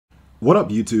What up,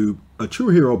 YouTube? A True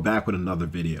Hero back with another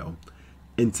video.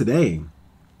 And today,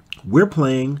 we're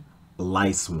playing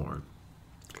Lightsworn.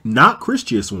 Not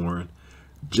Christiasworn,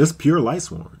 just pure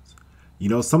Lightsworns. You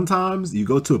know, sometimes you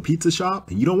go to a pizza shop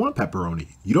and you don't want pepperoni.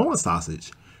 You don't want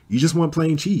sausage. You just want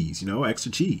plain cheese, you know,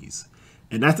 extra cheese.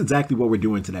 And that's exactly what we're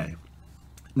doing today.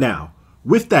 Now,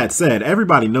 with that said,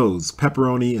 everybody knows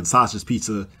pepperoni and sausage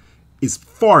pizza is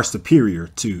far superior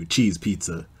to cheese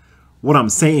pizza. What I'm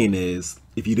saying is,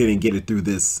 if you didn't get it through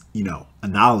this,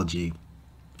 analogy,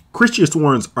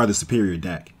 Christiasworns are the superior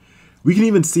deck. We can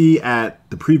even see at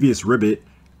the previous ribbit,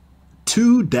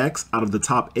 2 decks out of the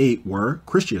top 8 were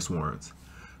Christiasworns.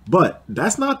 But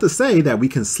that's not to say that we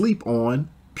can sleep on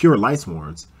pure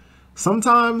Lightsworns.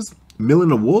 Sometimes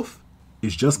milling a wolf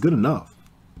is just good enough.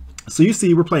 So you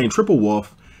see, we're playing triple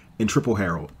wolf and triple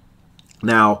herald.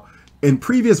 Now, in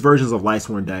previous versions of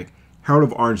Lightsworn deck, Herald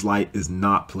of Orange Light is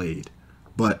not played,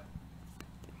 but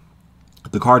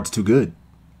the card's too good.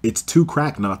 It's too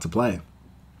cracked not to play.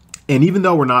 And even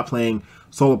though we're not playing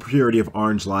Solar Purity of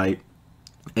Orange Light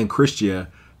and Christia,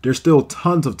 there's still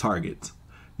tons of targets.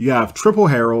 You have triple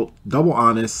Herald, double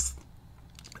Honest,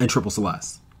 and triple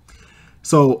Celeste.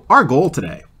 So our goal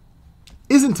today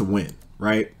isn't to win,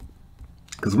 right?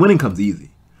 Because winning comes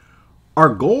easy. Our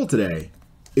goal today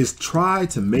is try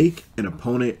to make an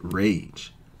opponent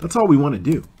rage. That's all we want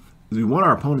to do. Is we want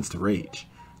our opponents to rage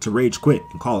quit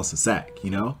and call us a sack,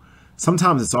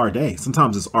 Sometimes it's our day.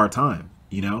 Sometimes it's our time,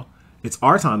 It's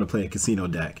our time to play a casino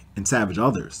deck and savage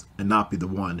others and not be the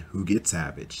one who gets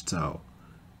savaged. So,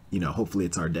 hopefully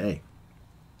it's our day.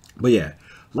 But yeah,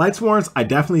 Lightsworns, I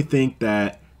definitely think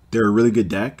that they're a really good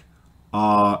deck.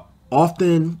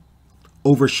 Often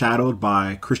overshadowed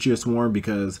by Christiasworn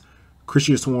because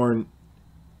Christiasworn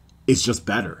is just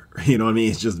better. You know what I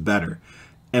mean? It's just better.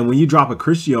 And when you drop a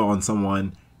Christia on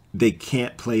someone, they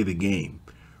can't play the game.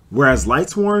 Whereas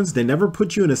Lightsworns, they never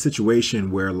put you in a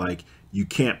situation where you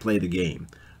can't play the game.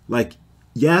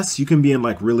 Yes, you can be in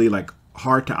really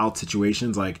hard to out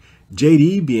situations.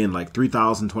 JD being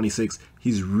 3026,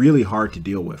 he's really hard to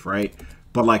deal with, right?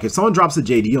 But if someone drops a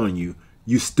JD on you,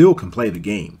 you still can play the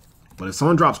game. But if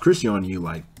someone drops Christia on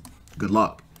you, good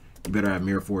luck. You better have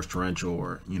Mirror Force Torrential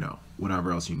or,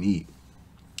 whatever else you need.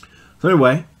 So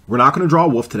anyway, we're not going to draw a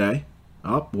wolf today.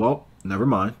 Oh, well, never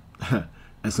mind.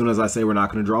 As soon as I say we're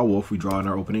not going to draw a wolf, we draw in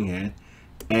our opening hand.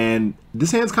 And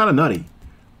this hand's kind of nutty.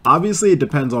 Obviously, it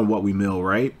depends on what we mill,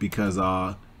 right? Because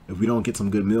if we don't get some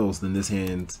good mills, then this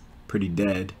hand's pretty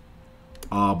dead.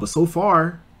 But so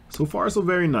far, so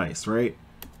very nice, right?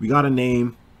 We got a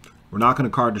name. We're not going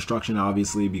to card destruction,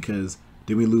 obviously, because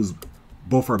then we lose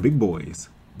both our big boys,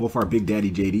 both our big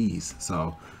daddy JDs.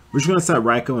 So we're just going to set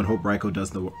Raikou and hope Raikou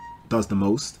does the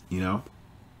most,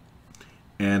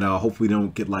 And hopefully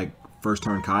don't get first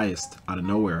turn Caius out of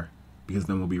nowhere, because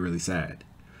then we'll be really sad.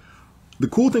 The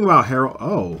cool thing about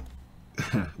Herald,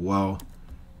 well,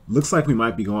 looks like we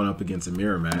might be going up against a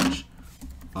mirror match,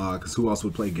 because who else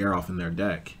would play Geralt in their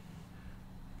deck?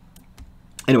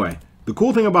 Anyway, the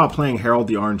cool thing about playing Herald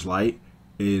the Orange Light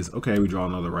is, okay, we draw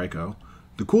another Raikou.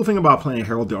 The cool thing about playing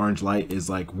Herald the Orange Light is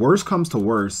worst comes to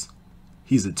worst,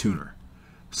 he's a tuner.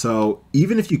 So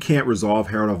even if you can't resolve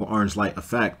Herald of Orange Light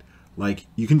effect,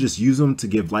 you can just use them to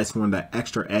give Lightsworn that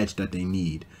extra edge that they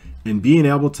need. And being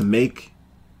able to make,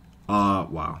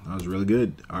 wow, that was really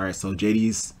good. All right, so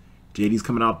JD's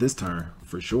coming out this turn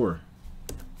for sure.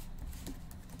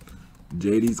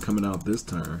 JD's coming out this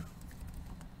turn.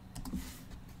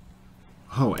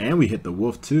 Oh, and we hit the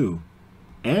wolf too.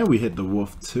 And we hit the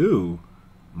wolf too.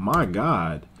 My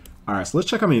God. All right, so let's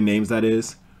check how many names that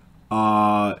is.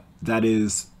 That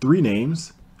is 3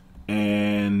 names.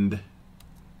 And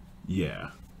yeah,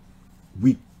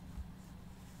 we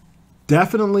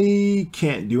definitely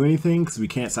can't do anything because we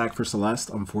can't sack for Celeste,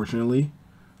 unfortunately.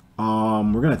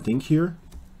 We're gonna think here.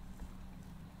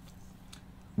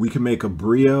 We can make a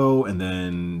Brio and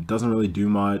then doesn't really do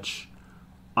much.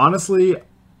 Honestly,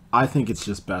 I think it's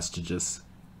just best to just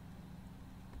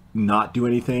not do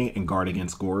anything and guard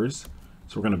against Gores.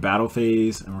 So we're gonna battle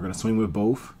phase and we're gonna swing with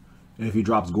both. And if he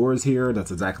drops Gores here,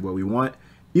 that's exactly what we want.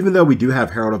 Even though we do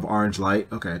have Herald of Orange Light.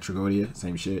 Okay, Tragodia,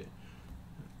 same shit.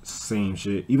 Same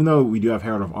shit. Even though we do have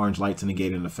Herald of Orange Light to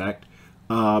negate an effect.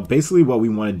 Basically what we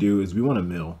want to do is we want to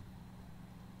mill.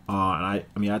 And I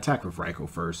attack with Raikou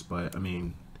first, but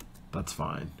that's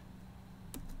fine.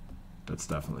 That's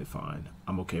definitely fine.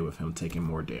 I'm okay with him taking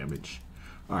more damage.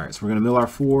 Alright, so we're going to mill our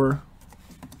 4.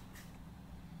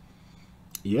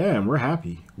 Yeah, and we're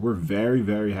happy. We're very,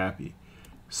 very happy.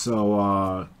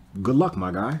 So, good luck,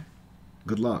 my guy.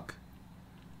 Good luck.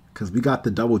 Because we got the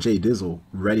double J Dizzle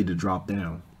ready to drop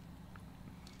down.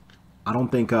 I don't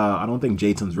think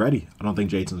Jayton's ready. I don't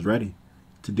think Jayton's ready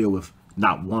to deal with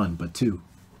not one but two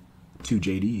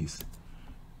JDs.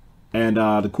 And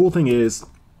the cool thing is,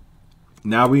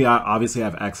 now we obviously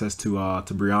have access to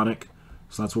Brionic,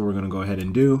 so that's what we're gonna go ahead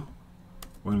and do.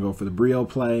 We're gonna go for the Brio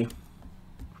play,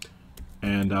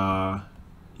 and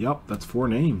yep, that's 4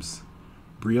 names.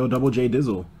 Brio double J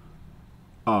Dizzle.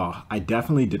 Oh, I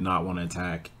definitely did not want to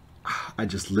attack. I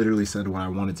just literally said what I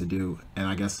wanted to do, and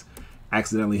I guess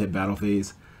accidentally hit battle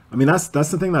phase. I mean, that's the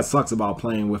thing that sucks about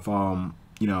playing with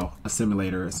you know, a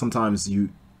simulator. Sometimes you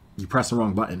press the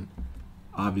wrong button.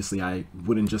 Obviously, I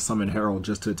wouldn't just summon Herald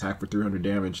just to attack for 300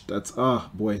 damage. That's,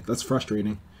 oh boy, that's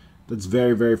frustrating. That's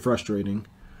very, very frustrating.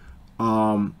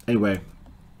 Anyway,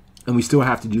 and we still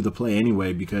have to do the play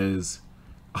anyway because,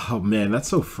 oh man, that's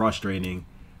so frustrating.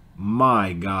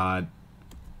 My God.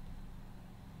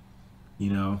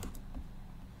 You know,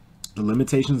 the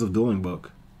limitations of Dueling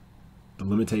Book. The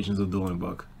limitations of Dueling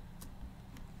Book.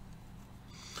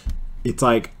 It's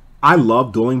like, I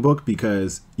love Dueling Book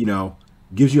because, you know,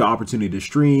 gives you an opportunity to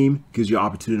stream, gives you an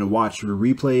opportunity to watch your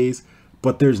replays,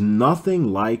 but there's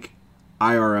nothing like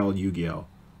IRL Yu-Gi-Oh!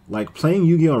 Like, playing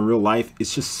Yu-Gi-Oh! In real life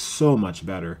is just so much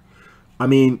better. I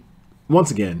mean,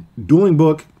 once again, Dueling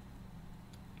Book,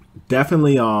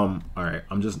 definitely, alright,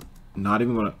 I'm just not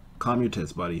even gonna, calm your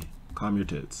tits, buddy. Calm your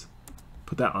tits.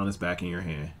 Put that honest back in your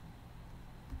hand.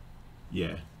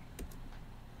 Yeah.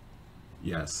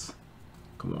 Yes.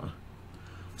 Come on.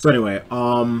 So anyway,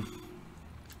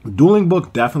 Dueling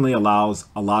Book definitely allows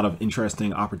a lot of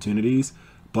interesting opportunities,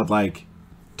 but like,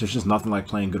 there's just nothing like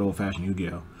playing good old-fashioned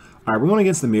Yu-Gi-Oh! All right, we're going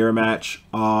against the mirror match.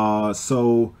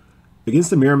 So against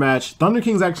the mirror match, Thunder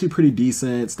King's actually pretty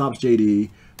decent. Stops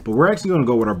JD, but we're actually going to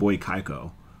go with our boy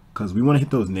Kaiko because we want to hit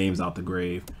those names out the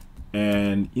grave.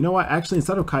 And you know what? Actually,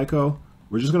 instead of Kaiko,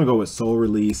 we're just going to go with Soul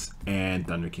Release and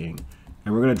Thunder King.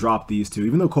 And we're going to drop these two,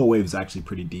 even though Cold Wave is actually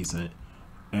pretty decent.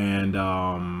 And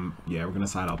yeah, we're going to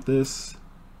side out this.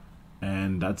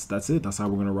 And that's it. That's how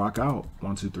we're going to rock out.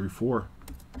 1, 2, 3, 4.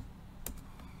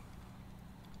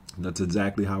 That's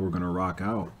exactly how we're going to rock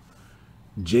out.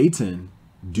 Jayton,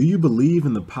 do you believe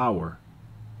in the power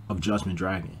of Judgment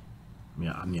Dragon?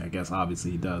 I mean, I guess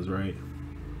obviously he does, right?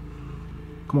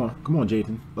 Come on,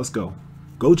 Jayton. Let's go.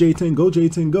 Go, Jayton, go,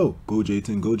 Jayton, go. Go,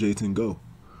 Jayton, go, Jayton, go.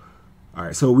 All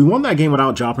right, so we won that game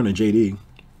without dropping a JD.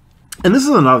 And this is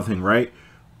another thing, right?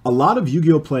 A lot of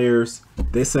Yu-Gi-Oh! Players,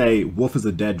 they say Wolf is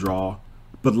a dead draw.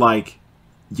 But, like,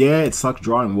 yeah, it sucks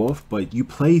drawing Wolf, but you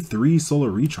play 3 solar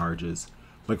recharges.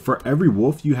 Like, for every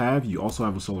Wolf you have, you also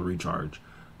have a solar recharge.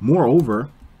 Moreover,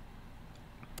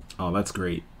 oh, that's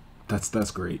great. That's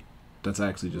great. That's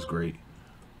actually just great.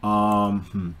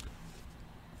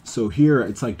 So here,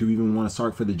 it's like, do we even want to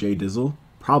start for the J Dizzle?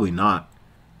 Probably not.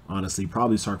 Honestly,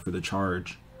 probably start for the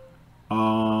charge.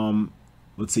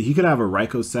 Let's see. He could have a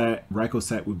Raikou set. Raikou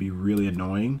set would be really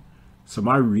annoying. So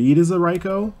my read is a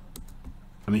Raikou.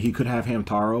 I mean, he could have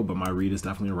Hamtaro, but my read is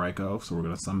definitely a Raikou. So we're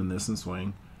going to summon this and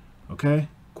swing. Okay,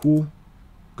 cool.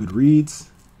 Good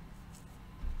reads.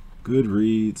 Good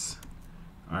reads.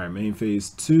 All right, main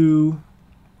phase 2.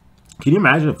 Can you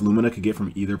imagine if Lumina could get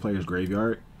from either player's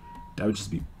graveyard? That would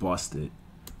just be busted.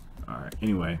 All right,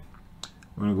 anyway.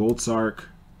 We're going to Gold Sark.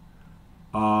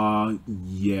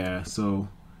 Yeah, so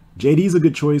JD is a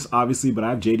good choice, obviously, but I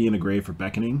have JD in the grave for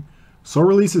Beckoning. Soul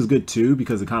Release is good, too,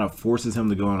 because it kind of forces him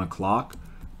to go on a clock.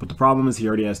 But the problem is he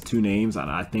already has 2 names, and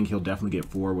I think he'll definitely get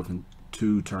 4 within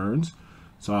 2 turns.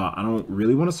 So I don't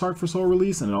really want to Sark for Soul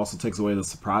Release, and it also takes away the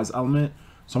surprise element.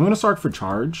 So I'm going to Sark for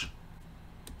Charge.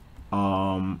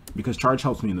 Because Charge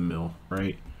helps me in the mill,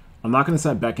 right? I'm not going to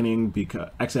set Beckoning because...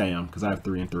 Actually, I am, because I have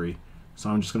 3 and 3. So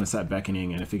I'm just going to set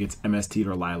Beckoning, and if it gets MST'd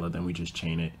or Lila, then we just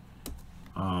chain it.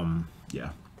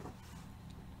 Yeah.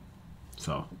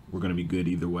 So we're going to be good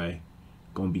either way.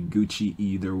 Going to be Gucci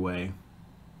either way.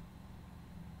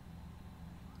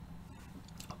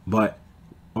 But,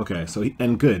 okay, so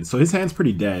and good. So his hand's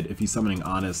pretty dead if he's summoning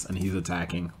Honest and he's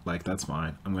attacking. Like, that's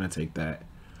fine. I'm going to take that.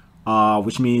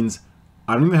 Which means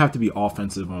I don't even have to be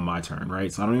offensive on my turn,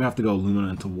 right? So I don't even have to go Lumina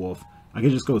into Wolf. I can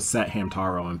just go set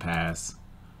Hamtaro and pass.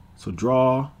 So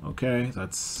draw, okay,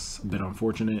 that's a bit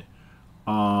unfortunate.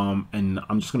 And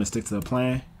I'm just going to stick to the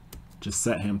plan. Just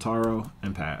set Hamtaro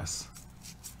and pass.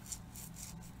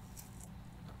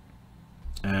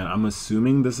 And I'm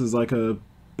assuming this is like a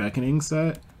Beckoning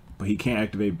set. But he can't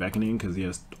activate Beckoning because he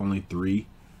has only 3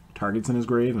 targets in his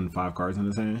grave and 5 cards in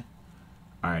his hand.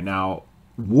 Alright, now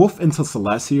Wolf into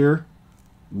Celeste here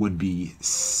would be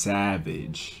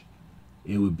savage.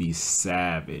 It would be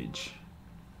savage.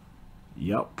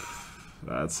 Yup.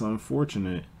 That's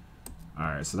unfortunate.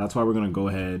 Alright, so that's why we're going to go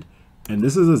ahead And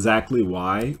this is exactly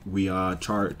why we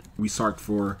sarked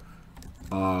for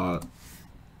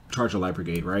Charge a Light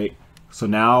Brigade, right? So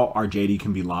now our JD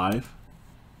can be live.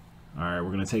 Alright,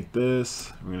 we're gonna take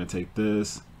this, we're gonna take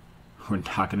this. We're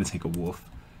not gonna take a wolf.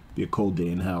 Be a cold day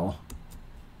in hell.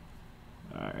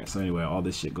 Alright, so anyway, all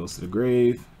this shit goes to the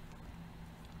grave.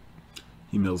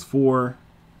 He mills 4.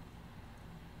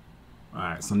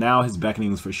 Alright, so now his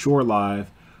beckoning is for sure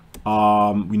live.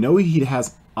 We know he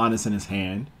has Honest in his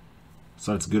hand,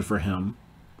 so it's good for him.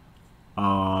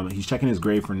 He's checking his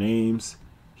grave for names.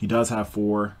 He does have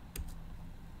 4.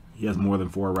 He has more than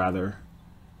 4 rather.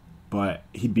 But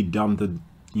he'd be dumb to,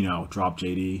 you know, drop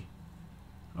JD.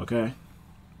 Okay.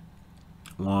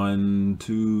 1,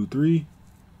 2, 3.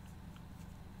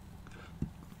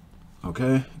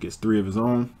 Okay, gets 3 of his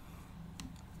own.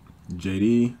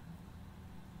 JD.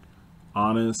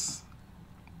 Honest.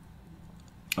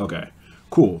 Okay,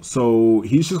 cool. So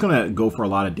he's just gonna go for a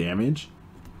lot of damage.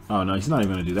 Oh no, he's not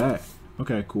even gonna do that.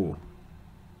 Okay, cool.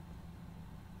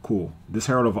 Cool. This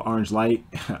Herald of Orange Light,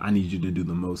 I need you to do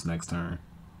the most next turn.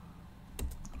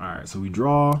 Alright, so we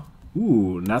draw.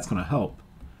 Ooh, and that's gonna help.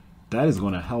 That is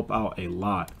gonna help out a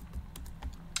lot.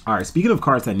 Alright, speaking of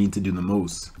cards that need to do the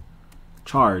most.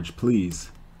 Charge,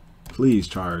 please. Please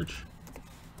charge.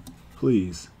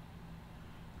 Please.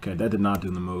 Okay, that did not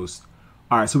do the most.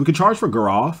 Alright, so we could charge for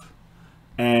Garoth.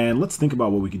 And let's think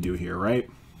about what we could do here, right?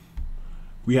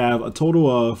 We have a total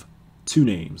of 2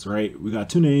 names, right? We got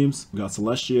 2 names. We got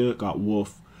Celestia, got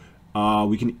Wolf.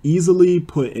 We can easily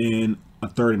put in a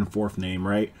 3rd and 4th name,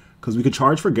 right? Because we could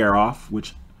charge for Garoth,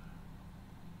 which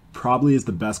probably is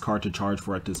the best card to charge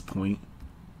for at this point.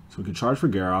 So we can charge for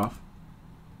Garoth.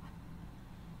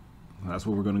 That's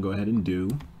what we're going to go ahead and do.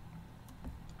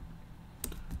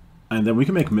 And then we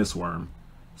can make Mistworm.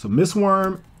 So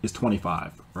Mistworm is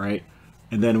 25, right?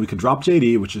 And then we could drop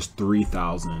JD, which is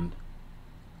 3,000.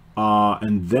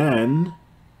 And then,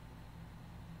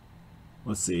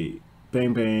 let's see.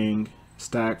 Bang, bang.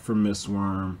 Stack for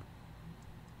Mistworm.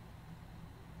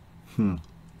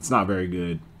 It's not very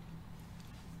good.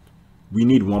 We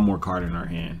need one more card in our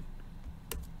hand.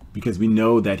 Because we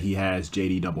know that he has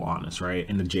JD double Honest, right?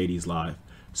 And the JD's live.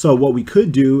 So what we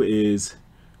could do is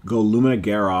go Lumina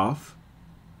Garoth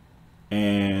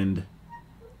and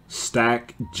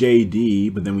stack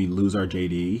JD, but then we lose our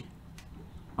JD.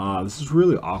 This is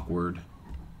really awkward.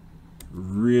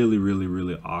 Really, really,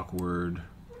 really awkward.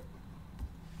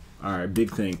 Alright,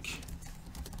 big think.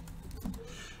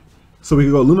 So we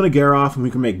could go Lumina Garoth and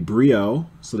we can make Brio.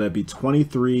 So that'd be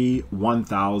 23,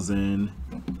 1,000,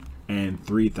 and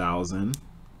 3,000.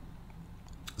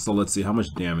 So let's see, how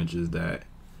much damage is that?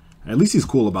 At least he's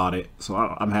cool about it. So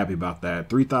I'm happy about that.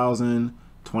 3,000,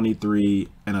 23,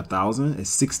 and 1,000 is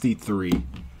 63.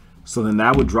 So then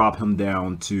that would drop him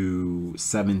down to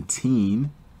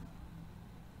 17,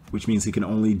 which means he can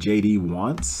only JD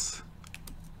once.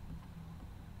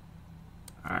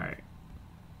 All right.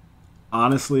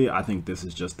 Honestly, I think this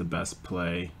is just the best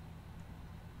play.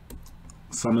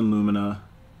 Summon Lumina.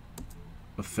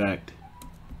 Effect.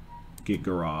 Get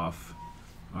Garoth.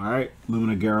 All right,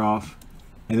 Lumina Garoth.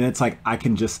 And then it's like I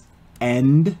can just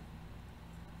end.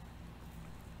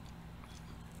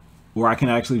 Or I can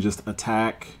actually just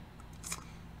attack.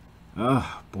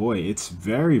 Boy, it's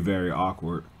very, very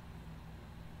awkward.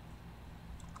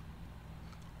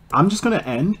 I'm just going to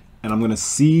end, and I'm going to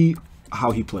see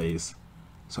how he plays.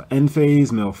 So end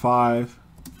phase, mill 5.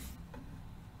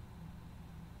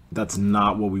 That's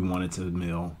not what we wanted to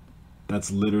mill.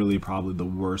 That's literally probably the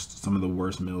worst, some of the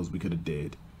worst mills we could have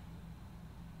did.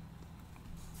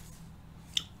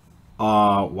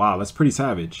 Wow, that's pretty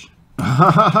savage.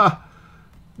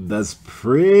 That's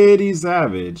pretty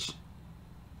savage.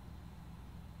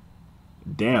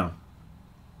 Damn.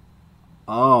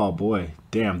 Oh boy,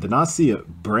 damn. Did not see a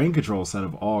brain control set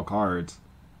of all cards.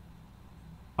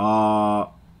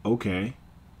 Okay.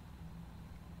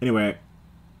 Anyway,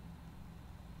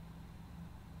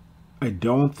 I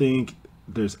don't think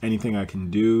there's anything I can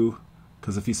do,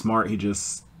 because if he's smart, he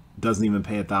just doesn't even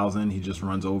pay 1,000. He just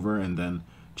runs over and then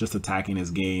just attacking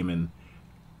his game, and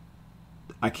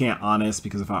I can't Honest,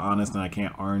 because if I Honest then I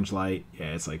can't Orange Light.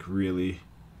 Yeah, it's like really,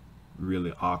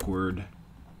 really awkward.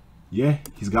 Yeah,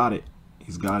 he's got it.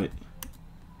 He's got it.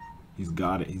 He's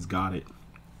got it. He's got it.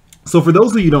 So for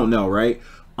those of you who don't know, right?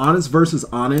 Honest versus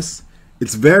Honest,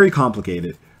 it's very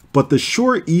complicated. But the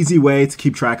short, easy way to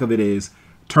keep track of it is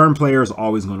turn player is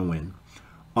always going to win.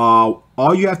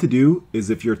 All you have to do is,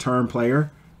 if you're a turn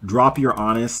player, drop your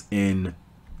Honest in,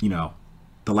 you know,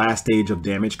 the last stage of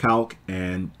damage calc,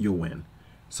 and you'll win.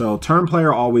 So turn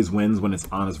player always wins when it's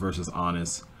Honest versus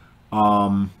Honest.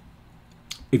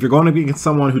 if you're going to be against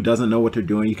someone who doesn't know what they're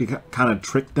doing, you can kind of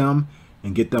trick them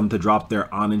and get them to drop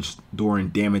their honest during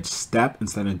damage step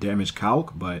instead of damage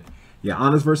calc. But yeah,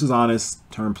 honest versus honest,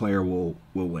 turn player will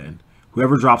win.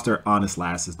 Whoever drops their honest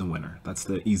last is the winner. That's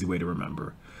the easy way to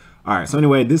remember. All right, so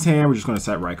anyway, this hand, we're just going to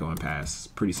set Raikou and pass.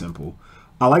 Pretty simple.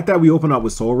 I like that we open up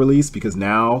with Soul Release because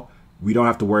now we don't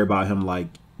have to worry about him like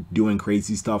doing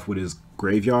crazy stuff with his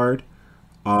graveyard.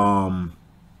 And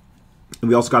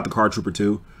we also got the Card Trooper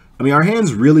too. I mean, our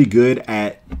hand's really good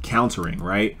at countering,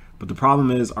 right? But the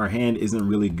problem is our hand isn't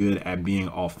really good at being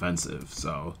offensive.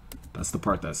 So that's the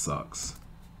part that sucks.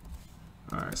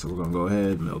 All right, so we're going to go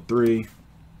ahead, mill 3.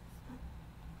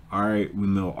 All right, we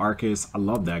mill Arceus. I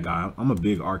love that guy. I'm a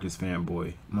big Arceus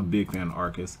fanboy. I'm a big fan of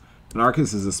Arceus. And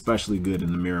Arceus is especially good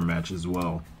in the mirror match as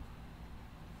well.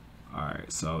 All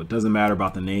right, so it doesn't matter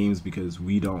about the names because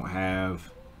we don't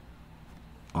have,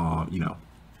 you know,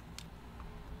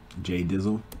 J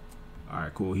Dizzle. All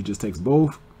right, cool. He just takes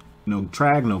both. No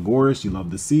Trag, no Gorish. You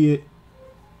love to see it.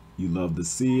 You love to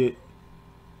see it.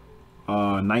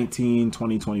 19,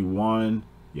 20, 21.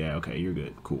 Yeah, okay, you're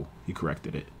good. Cool. He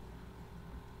corrected it.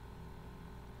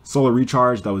 Solar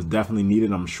Recharge, that was definitely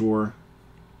needed, I'm sure.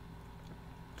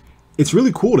 It's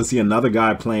really cool to see another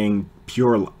guy playing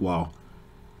pure, well,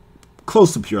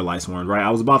 close to pure Lightsworn, right? I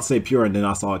was about to say pure, and then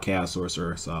I saw a Chaos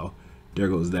Sorcerer, so there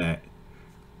goes that.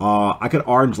 I could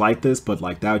orange light this, but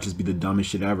like that would just be the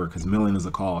dumbest shit ever, because milling is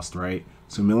a cost, right?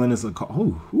 So milling is a cost.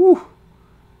 Oh, whew.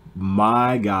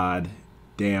 My God.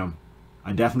 Damn.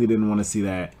 I definitely didn't want to see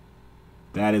that.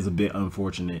 That is a bit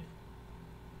unfortunate.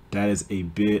 That is a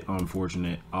bit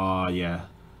unfortunate. Yeah.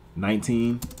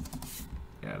 19.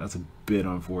 Yeah, that's a bit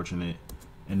unfortunate.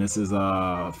 And this is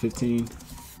 15.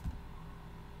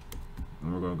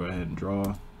 And we're gonna go ahead and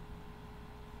draw.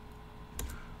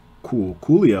 Cool.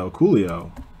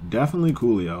 Coolio. Definitely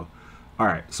Coolio.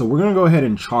 Alright, so we're gonna go ahead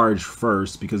and charge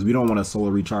first because we don't want to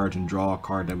solar recharge and draw a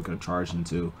card that we could have charged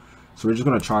into. So we're just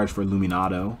gonna charge for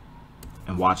Luminado.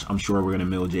 And watch, I'm sure we're gonna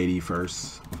mill JD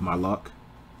first with my luck.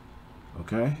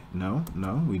 Okay, no,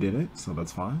 we did it, so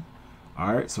that's fine.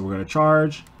 Alright, so we're gonna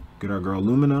charge, get our girl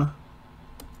Lumina.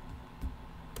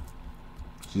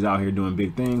 She's out here doing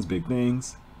big things, We're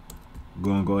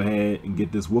gonna go ahead and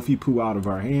get this Woofy Poo out of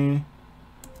our hand.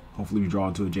 Hopefully we draw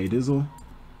into a J Dizzle.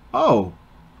 Oh,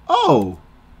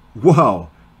 whoa.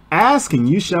 Ask and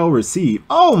you shall receive.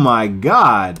 Oh my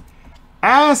God.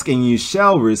 Ask and you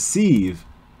shall receive.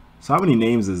 So how many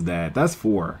names is that? That's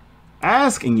 4.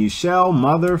 Ask and you shall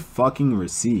motherfucking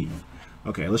receive.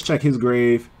 Okay, let's check his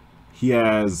grave. He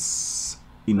has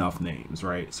enough names,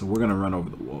 right? So we're gonna run over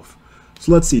the wolf.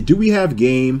 So let's see, do we have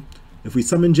game? If we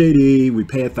summon JD, we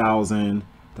pay 1,000.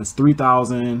 That's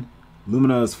 3,000.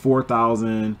 Lumina is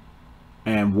 4,000.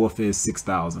 And Wolf is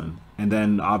 6,000. And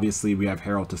then obviously we have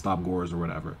Herald to stop Gores or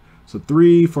whatever. So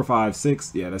 3, 4, 5,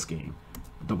 6. Yeah, that's game.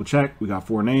 Double check. We got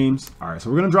 4 names. All right,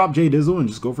 so we're gonna drop J Dizzle and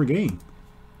just go for game.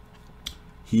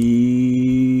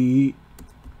 He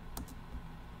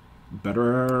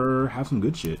better have some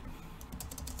good shit.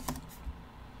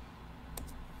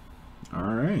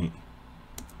 All right.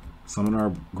 Summon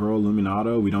our girl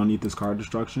Luminado. We don't need this card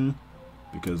destruction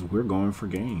because we're going for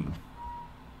game.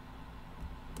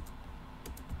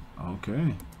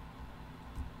 Okay.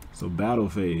 So battle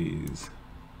phase.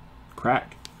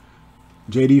 Crack.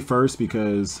 JD first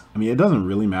because, I mean, it doesn't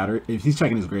really matter. If he's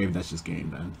checking his grave, that's just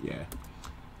game then. Yeah.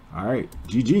 All right.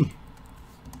 GG.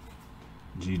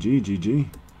 GG.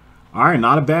 All right.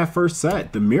 Not a bad first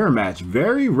set. The mirror match.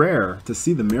 Very rare to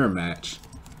see the mirror match.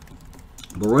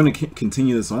 But we're going to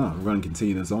continue this on. We're going to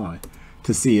continue this on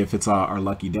to see if it's our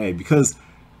lucky day. Because,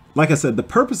 like I said, the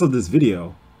purpose of this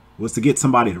video was to get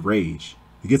somebody to rage.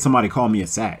 To get somebody to call me a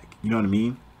sack. You know what I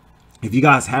mean? If you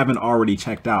guys haven't already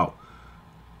checked out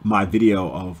my video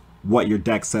of what your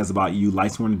deck says about you,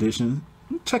 Lightsworn Edition,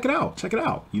 check it out. Check it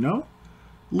out, you know?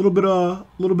 A little bit of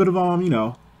you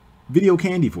know, video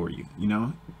candy for you, you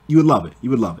know? You would love it.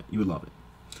 You would love it. You would love it.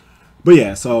 But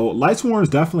yeah, so Lightsworn is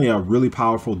definitely a really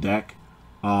powerful deck.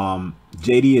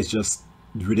 JD is just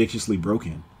ridiculously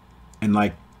broken. And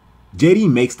like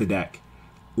JD makes the deck.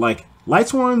 Like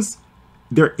Lightsworn's,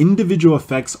 their individual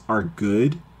effects are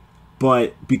good,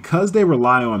 but because they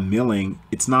rely on milling,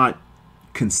 it's not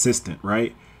consistent,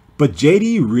 right? But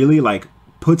JD really like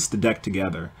puts the deck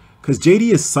together because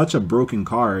JD is such a broken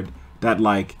card that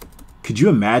like, could you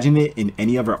imagine it in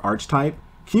any other archetype?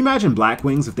 Can you imagine Black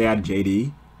Wings if they had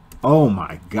JD? Oh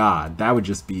my God, that would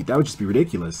just be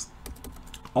ridiculous.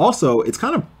 Also, it's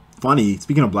kind of funny,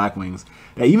 speaking of Black Wings,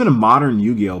 that even in modern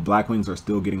Yu-Gi-Oh, Black Wings are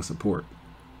still getting support.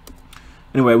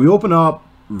 Anyway, we open up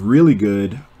really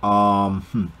good.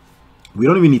 We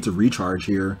don't even need to recharge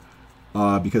here.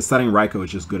 because setting Raikou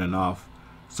is just good enough.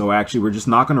 So actually, we're just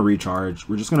not going to recharge.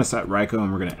 We're just going to set Raikou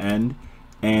and we're going to end.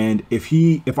 And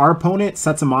if our opponent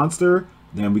sets a monster,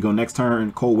 then we go next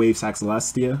turn, Cold Wave, sack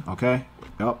Celestia. Okay.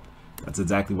 Yep. That's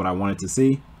exactly what I wanted to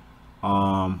see.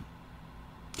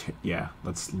 Yeah,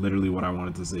 that's literally what I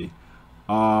wanted to see.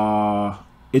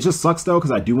 It just sucks though,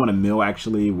 because I do want to mill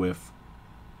actually with...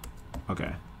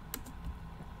 Okay.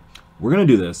 We're going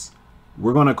to do this.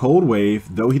 We're going to Cold Wave,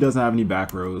 though he doesn't have any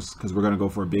back rows, because we're going to go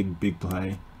for a big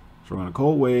play. So we're going to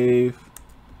Cold Wave,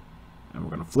 and we're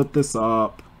going to flip this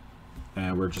up,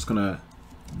 and we're just going to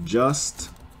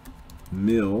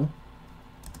mill.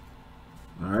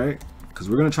 Alright, because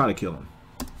we're going to try to kill him.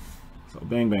 So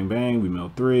bang, bang, bang, we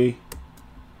mill 3,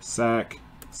 sack,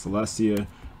 Celestia,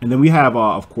 and then we have,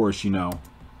 of course, you know,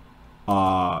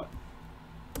 alright,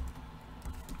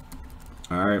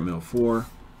 mill 4.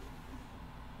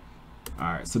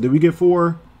 Alright, so did we get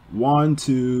 4? 1,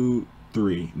 2,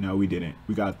 3. No, we didn't.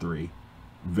 We got 3.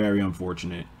 Very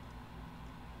unfortunate.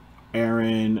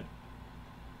 Aaron,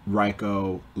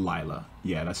 Raikou, Lila.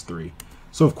 Yeah, that's 3.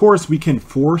 So of course we can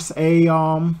force a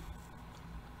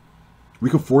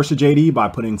JD by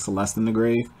putting Celeste in the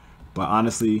grave, but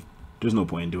honestly, there's no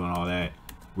point in doing all that.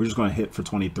 We're just gonna hit for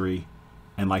 23,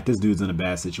 and like this dude's in a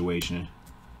bad situation,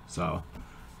 so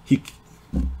he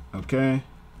okay.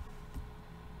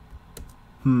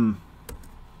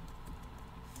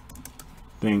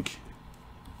 Think.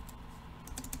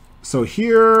 So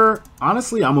here,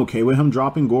 honestly, I'm okay with him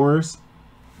dropping Gores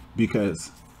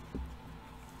because,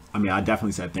 I mean, I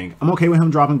definitely said think. I'm okay with him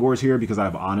dropping Gores here because I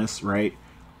have Honest, right?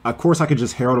 Of course, I could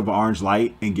just Herald of Orange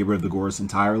Light and get rid of the Gores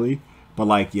entirely, but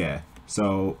like, yeah.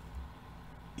 So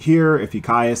here, if he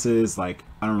Caiuses, like,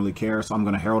 I don't really care. So I'm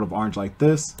going to Herald of Orange like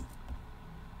this.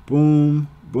 Boom,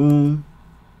 boom.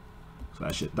 So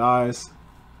that shit dies.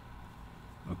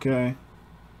 Okay.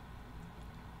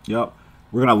 Yep.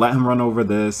 We're going to let him run over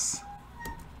this.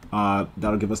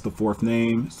 That'll give us the 4th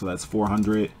name. So that's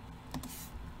 400.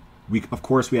 Of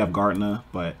course, we have Gartner,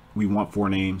 but we want 4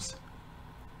 names.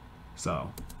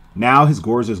 So now his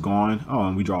Gores is gone. Oh,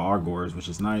 and we draw our Gores, which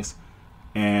is nice.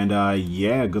 And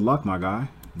yeah, good luck, my guy.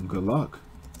 Good luck,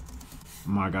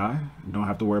 my guy. You don't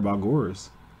have to worry about Gores.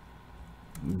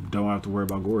 Don't have to worry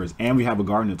about Gores. And we have a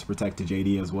Gardener to protect the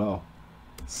JD as well.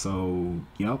 So,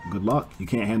 yep, good luck. You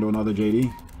can't handle another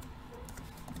JD.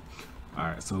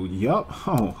 Alright, so, yep.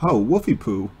 Oh, Wolfie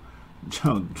Poo.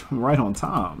 Right on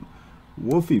time.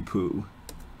 Wolfie Poo.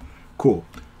 Cool.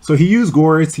 So he used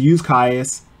Gores, he used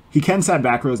Caius. He can set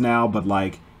back rows now, but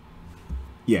like,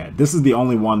 yeah, this is the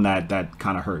only one that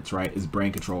kind of hurts, right? Is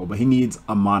Brain Control. But he needs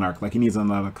a Monarch. Like, he needs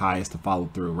another Caius to follow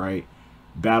through, right?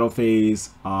 Battle phase,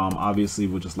 obviously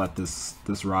we'll just let this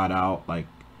ride out. Like,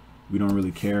 we don't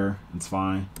really care. It's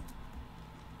fine.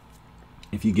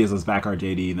 If he gives us back our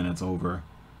JD, then it's over.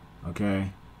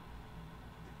 Okay.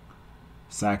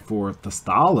 Sack for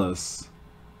Thestalos.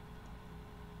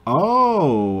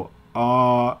 Oh,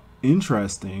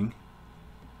 interesting.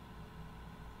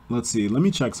 Let's see. Let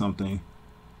me check something.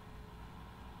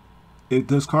 If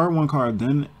this card 1 card,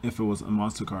 then if it was a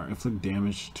monster card, inflict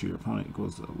damage to your opponent, it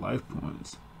goes to life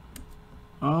points.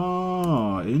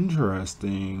 Oh,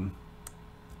 interesting.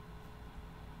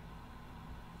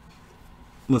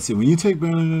 Let's see. When you take,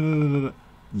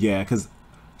 yeah, because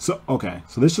okay,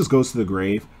 so this just goes to the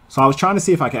grave. So I was trying to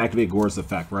see if I can activate Gore's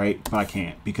effect, right? But I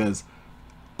can't because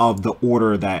of the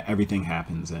order that everything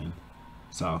happens in.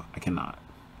 So I cannot.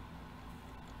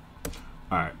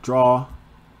 All right, draw.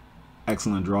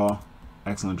 Excellent draw.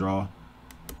 Excellent draw.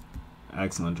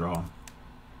 Excellent draw.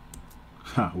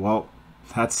 Well,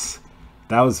 that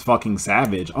was fucking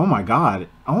savage. Oh my god.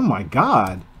 Oh my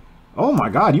god. Oh my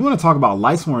god. You want to talk about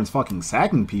Lightsworn's fucking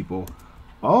sacking people?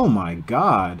 Oh my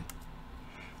god.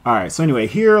 Alright, so anyway,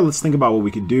 here, let's think about what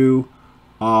we could do.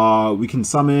 We can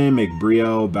summon, make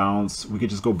Brio, bounce. We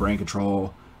could just go Brain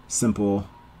Control. Simple.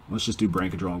 Let's just do Brain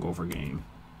Control and go for game.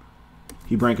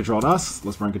 He Brain Controlled us.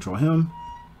 Let's Brain Control him.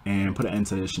 And put an end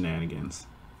to his shenanigans.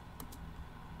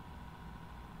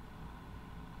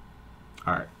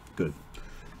 Alright, good.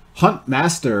 Hunt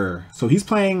Master. So he's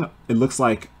playing, it looks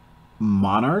like,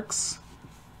 Monarchs.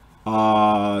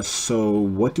 So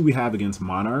what do we have against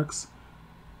Monarchs?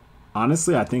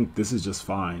 Honestly, I think this is just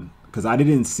fine. Because I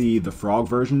didn't see the Frog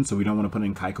version, so we don't want to put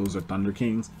in Kaikos or Thunder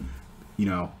Kings. You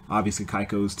know, obviously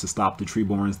Kaikos to stop the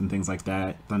Treeborns and things like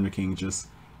that. Thunder King just...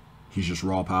 He's just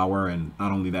raw power, and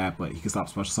not only that, but he can stop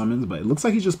special summons. But it looks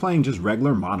like he's just playing just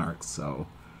regular Monarchs. So,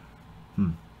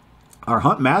 our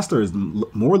Hunt Master is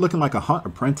more looking like a Hunt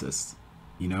Apprentice,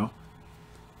 you know?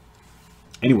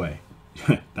 Anyway,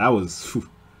 that was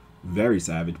very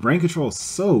savage. Brain Control is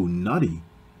so nutty.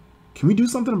 Can we do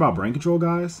something about brain control,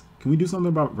 guys? Can we do something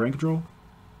about brain control?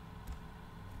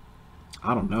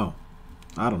 I don't know.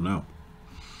 I don't know.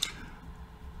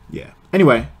 Yeah.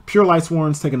 Anyway, Pure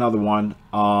Lightsworns, take another one.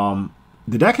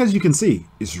 The deck, as you can see,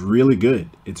 is really good.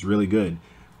 It's really good.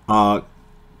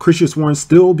 Christian Sworn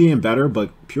still being better,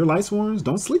 but Pure Lightsworns,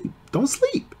 don't sleep. Don't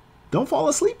sleep. Don't fall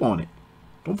asleep on it.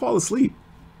 Don't fall asleep.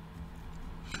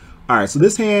 All right, so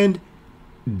this hand,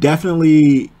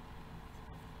 definitely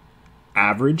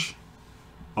average.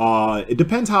 It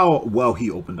depends how well he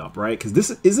opened up, right? Because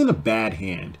this isn't a bad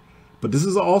hand, but this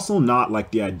is also not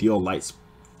like the ideal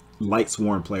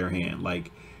Lightsworn player hand.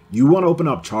 Like, you want to open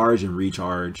up charge and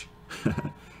recharge,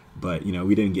 but you know,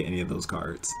 we didn't get any of those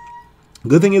cards.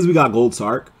 Good thing is we got Gold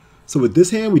Sark. So with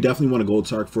this hand, we definitely want a Gold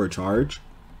Sark for a charge,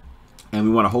 and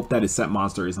we want to hope that his set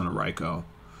monster isn't a Raikou.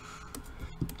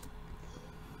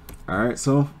 All right,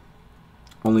 so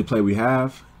only play we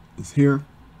have is here.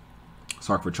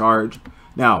 Sark for charge.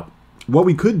 Now, what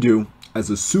we could do as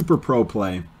a super pro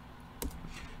play,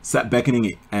 set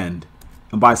Beckoning at end.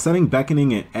 And by setting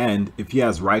Beckoning at end, if he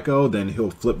has Raikou, then he'll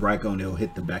flip Raikou and he'll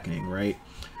hit the Beckoning, right?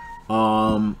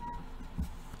 I'm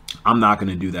not going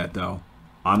to do that, though.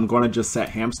 I'm going to just set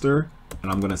Hamster,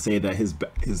 and I'm going to say that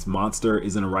his monster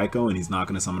isn't a Raikou, and he's not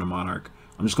going to summon a Monarch.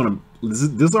 I'm just going to...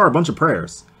 These are a bunch of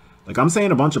prayers. Like, I'm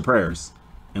saying a bunch of prayers.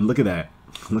 And look at that.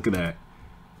 Look at that.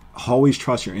 Always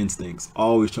trust your instincts.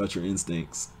 Always trust your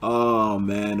instincts. Oh,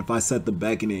 man. If I set the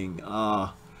Beckoning...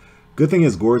 Good thing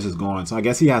is Gorge is gone. So I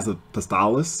guess he has a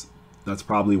Pistalis. That's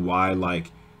probably why,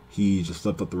 like, he just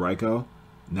flipped up the Raikou.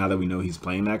 Now that we know he's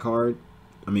playing that card.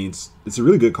 I mean, it's a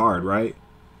really good card, right?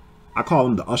 I call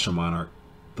him the Usher Monarch.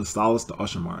 Pistalis the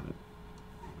Usher Monarch.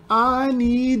 I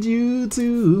need you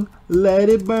to let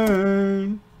it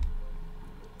burn.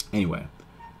 Anyway.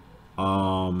 But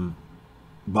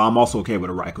I'm also okay with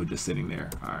a Raikou just sitting there.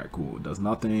 Alright, cool. Does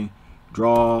nothing.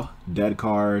 Draw, dead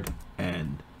card,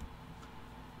 end.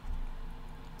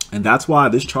 And that's why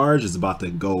this charge is about to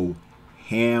go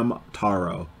ham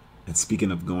taro. And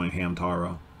speaking of going ham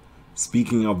taro.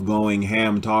 Speaking of going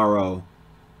ham taro.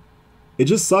 It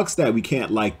just sucks that we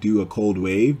can't like do a cold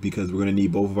wave because we're going to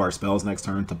need both of our spells next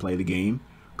turn to play the game.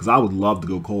 Because I would love to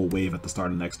go cold wave at the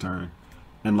start of next turn.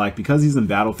 And like because he's in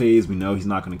battle phase, we know he's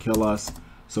not going to kill us.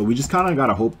 So we just kind of got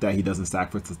to hope that he doesn't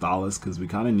stack for Pistalis because we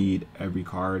kind of need every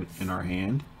card in our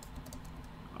hand.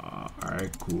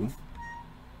 Alright, cool.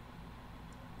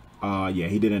 Yeah,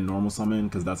 he did a normal summon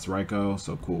because that's Raikou,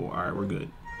 so cool. Alright, we're good.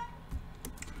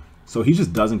 So he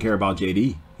just doesn't care about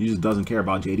JD. He just doesn't care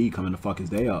about JD coming to fuck his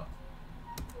day up.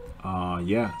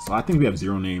 Yeah, so I think we have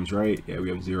 0 names, right? Yeah, we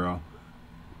have 0.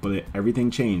 But everything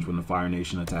changed when the Fire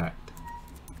Nation attacked.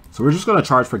 So we're just going to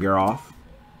charge for Garoth.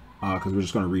 Because we're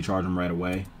just going to recharge him right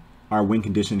away. Our win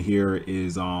condition here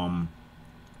is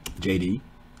JD.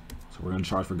 So we're going to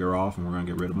charge for Garoth and we're going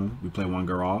to get rid of him. We play 1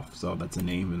 Garoth, so that's a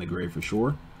name in the grave for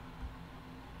sure.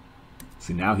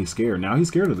 See, now he's scared. Now he's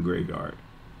scared of the graveyard.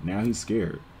 Now he's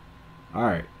scared.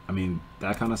 Alright, I mean,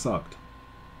 that kind of sucked.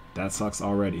 That sucks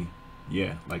already.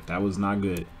 Yeah, like, that was not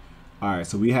good. Alright,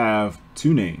 so we have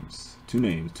 2 names. 2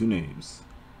 names, 2 names.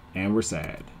 And we're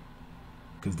sad.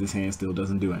 Because this hand still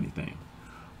doesn't do anything.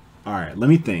 Alright, let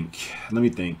me think. Let me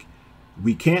think.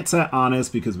 We can't set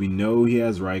Honest because we know he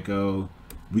has Raikou.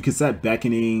 We could set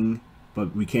Beckoning,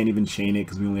 but we can't even chain it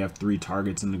because we only have 3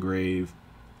 targets in the grave.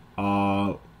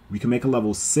 We can make a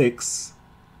level 6.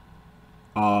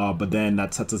 But then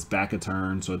that sets us back a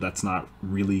turn, so that's not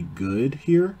really good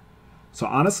here. So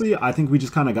honestly, I think we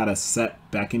just kind of got to set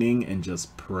Beckoning and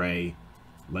just pray.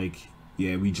 Like,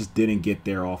 yeah, we just didn't get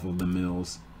there off of the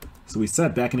mills. So we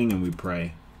set Beckoning and we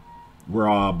pray. We're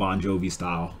all Bon Jovi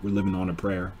style. We're living on a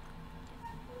prayer.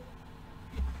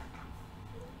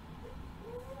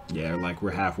 Yeah, like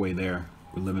we're halfway there.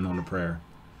 We're living on a prayer.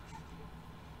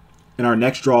 And our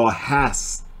next draw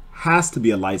has to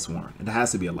be a Lightsworn. It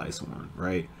has to be a Lightsworn,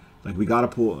 right? Like we gotta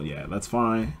pull. Yeah, that's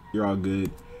fine. You're all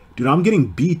good. Dude, I'm getting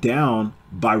beat down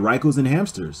by Raikous and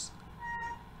Hamsters.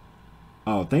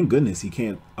 Oh, thank goodness he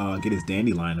can't get his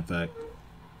Dandelion effect.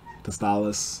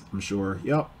 Pistalis, I'm sure.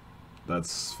 Yep,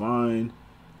 that's fine.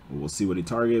 We'll see what he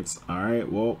targets.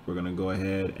 Alright, well, we're gonna go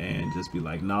ahead and just be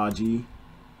like Naji.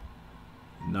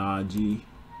 Naji.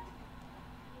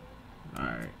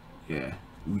 Alright, yeah.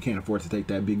 We can't afford to take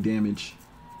that big damage.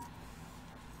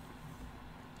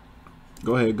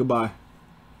 Go ahead, goodbye.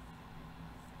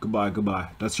 Goodbye, goodbye.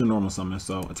 That's your normal summon,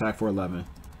 so attack for 11.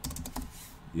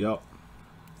 Yep.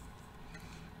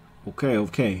 Okay,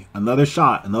 okay. Another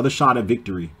shot at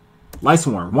victory.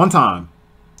 Lightsworn, 1 time.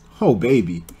 Oh,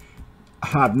 baby.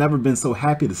 I've never been so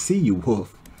happy to see you,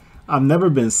 Wolf. I've never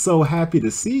been so happy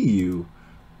to see you.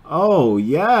 Oh,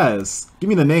 yes. Give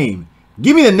me the name.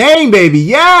 Give me the name, baby.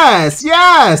 Yes,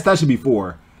 yes. That should be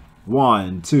 4.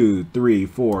 1, 2, 3,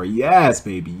 4. Yes,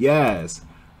 baby. Yes.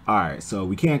 All right, so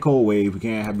we can't Cold Wave. We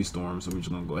can't Heavy Storm, so we're just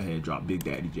going to go ahead and drop Big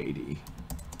Daddy JD.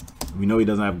 We know he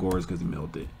doesn't have Gores because he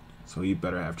milled it. So he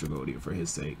better have Tragodia for his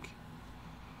sake.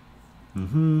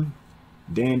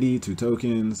 Dandy, 2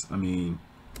 tokens. I mean,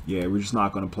 yeah, we're just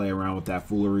not going to play around with that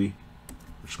foolery.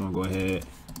 We're just going to go ahead,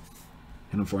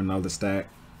 hit him for another stack.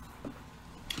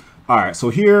 Alright, so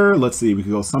here, let's see. We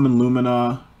could go Summon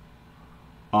Lumina,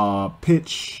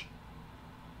 Pitch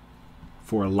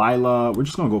for Lila. We're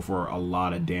just going to go for a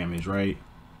lot of damage, right?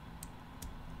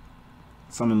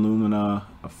 Summon Lumina,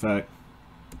 Effect.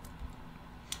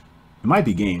 It might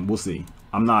be game. We'll see.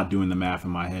 I'm not doing the math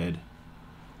in my head.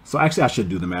 So actually, I should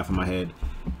do the math in my head.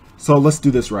 So let's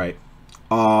do this right.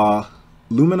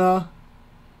 Lumina,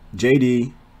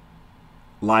 JD,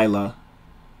 Lila,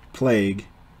 Plague,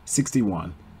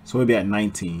 61. So we'll be at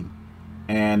 19.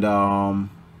 And I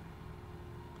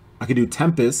could do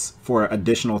Tempest for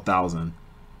additional 1,000.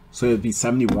 So it'd be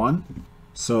 71.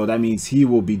 So that means he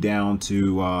will be down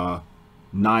to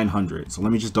 900. So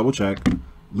let me just double check.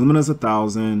 Lumina's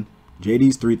 1,000.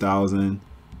 JD's 3,000.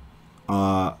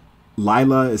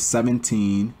 Lila is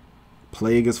 17.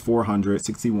 Plague is 400,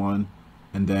 61.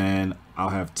 And then I'll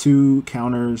have 2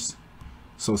 counters.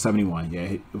 So 71. Yeah,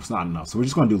 it was not enough. So we're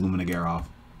just going to do Lumina Garoth.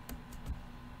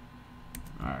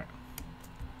 Alright.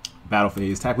 Battle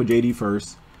phase. Attack with JD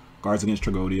first. Guards against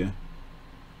Tragodia.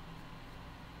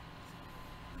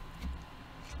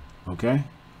 Okay.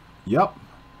 Yep.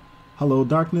 Hello,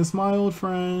 darkness, my old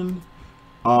friend.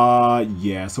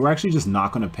 Yeah, so we're actually just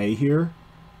not going to pay here.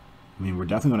 I mean, we're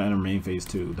definitely going to enter main phase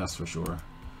too, that's for sure.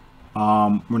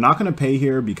 We're not going to pay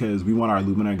here because we want our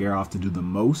Lumina Garoth to do the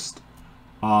most.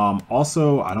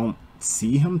 Also, I don't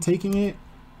see him taking it.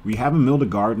 We haven't milled a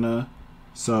Gardna,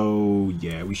 so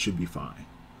yeah, we should be fine.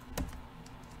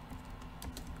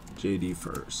 JD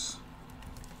first.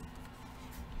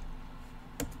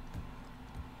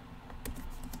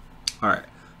 Alright,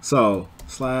 so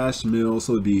slash mill,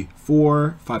 so it'd be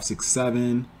 4, 5, 6,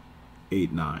 7,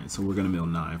 8, 9. So we're gonna mill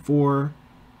 9. 4,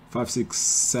 5, 6,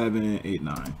 7, 8,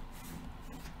 9.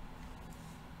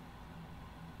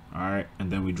 Alright,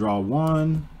 and then we draw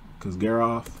 1, because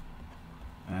Garoth.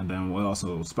 And then we'll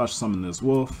also special summon this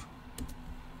wolf.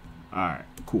 Alright,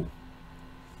 cool.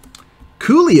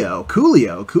 Coolio,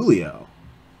 Coolio, Coolio.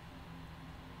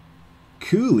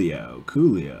 Coolio,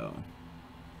 Coolio.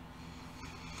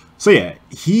 So yeah,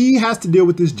 he has to deal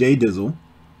with this J Dizzle.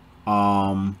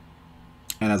 And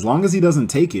as long as he doesn't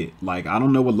take it, like, I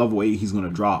don't know what level 8 he's going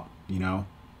to drop, you know?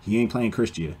 He ain't playing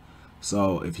Christia.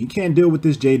 So if he can't deal with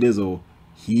this J Dizzle,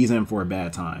 he's in for a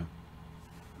bad time.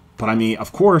 But I mean,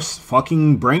 of course,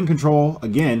 fucking brain control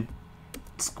again.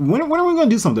 When are we going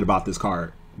to do something about this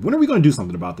card? When are we going to do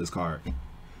something about this card?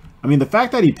 I mean, the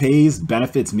fact that he pays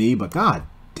benefits me, but god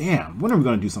damn, when are we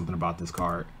going to do something about this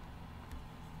card?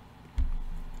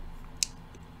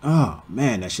 Oh,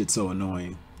 man, that shit's so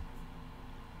annoying.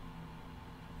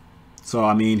 So,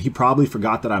 I mean, he probably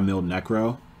forgot that I milled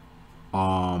Necro.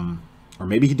 Or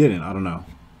maybe he didn't. I don't know.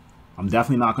 I'm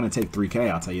definitely not going to take 3K.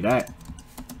 I'll tell you that.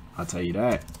 I'll tell you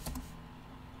that.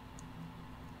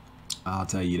 I'll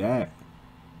tell you that.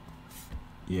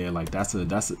 Yeah, like, that's a,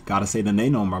 gotta say the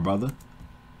nay-no, my brother.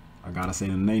 I gotta say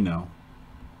the nay-no.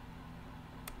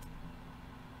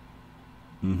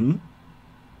 Mm-hmm.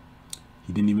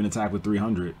 He didn't even attack with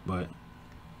 300, but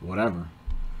whatever.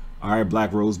 All right,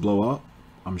 Black Rose blow up,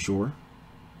 I'm sure.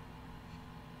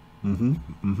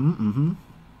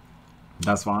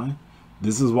 That's fine.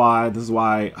 This is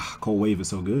why Cold Wave is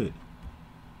so good.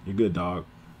 You're good, dog.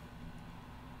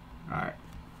 All right.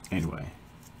 Anyway.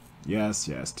 Yes,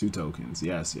 yes, 2 tokens.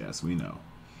 Yes, yes, we know.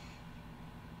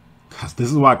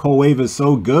 This is why Cold Wave is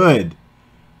so good.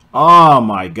 Oh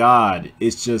my god.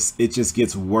 It just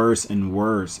gets worse and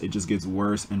worse. It just gets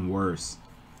worse and worse.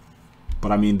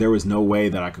 But I mean, there was no way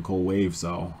that I could Cold Wave,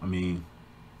 so I mean,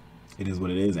 it is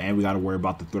what it is. And we gotta worry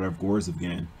about the threat of Gores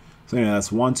again. So anyway,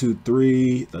 that's 1, 2,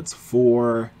 3, that's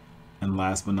 4, and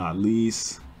last but not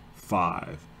least,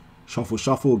 5. Shuffle,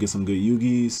 shuffle, get some good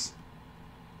Yugis.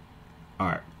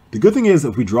 Alright. The good thing is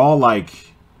if we draw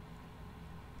like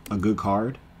a good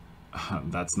card,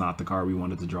 that's not the card we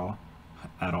wanted to draw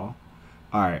at all.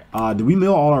 Alright, did we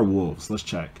mill all our wolves? Let's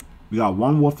check. We got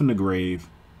 1 wolf in the grave.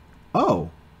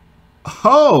 Oh.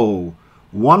 Oh!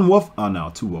 1 wolf. Oh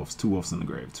no, 2 wolves. 2 wolves in the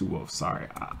grave. 2 wolves. Sorry.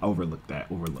 I overlooked that.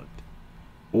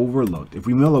 Overlooked. If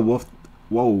we mill a wolf.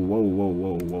 Whoa, whoa, whoa,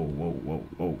 whoa, whoa, whoa, whoa,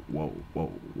 whoa, whoa, whoa,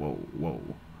 whoa,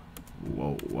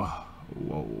 whoa, whoa,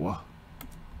 whoa, whoa,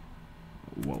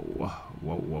 Whoa,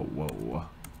 whoa, whoa, whoa.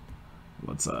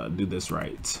 Let's do this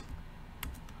right.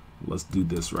 Let's do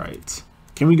this right.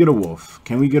 Can we get a wolf?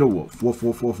 Can we get a wolf? Wolf,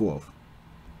 wolf, wolf, wolf.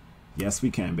 Yes,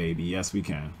 we can, baby. Yes, we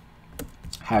can.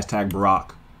 Hashtag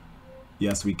Barack.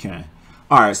 Yes, we can.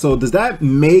 All right. So does that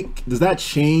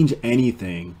change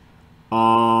anything?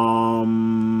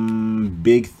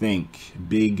 Big think.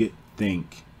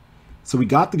 So we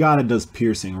got the guy that does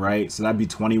piercing, right? So that'd be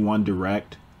 21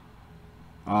 direct.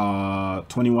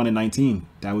 21 and 19.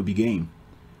 That would be game,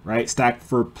 right? Stack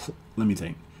for, let me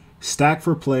think. Stack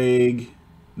for plague.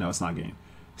 No, it's not game.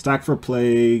 Stack for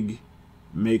plague.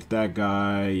 Make that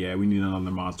guy. Yeah, we need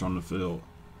another monster on the field.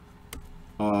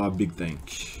 Big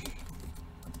think.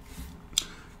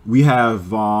 We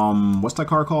have, what's that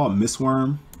card called?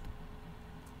 Mistworm.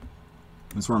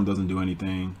 Mistworm doesn't do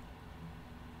anything.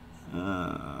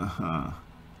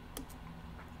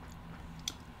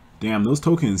 Damn, those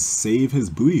tokens save his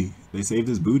booty. They saved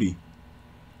his booty.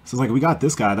 So it's like, we got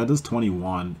this guy that does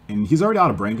 21, and he's already out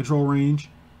of brain control range.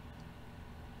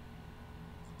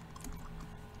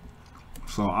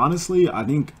 So honestly, I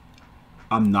think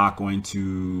I'm not going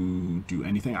to do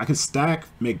anything. I could stack,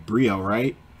 make Brio,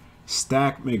 right?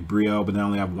 Stack, make Brio, but then I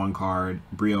only have one card.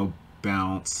 Brio,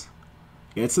 bounce.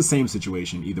 Yeah, it's the same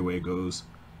situation either way it goes.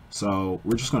 So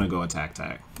we're just going to go attack.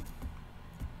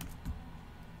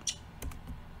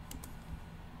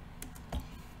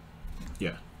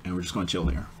 Yeah, and we're just going to chill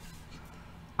here.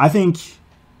 I think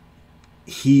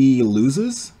he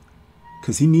loses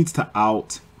because he needs to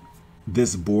out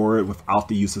this board without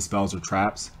the use of spells or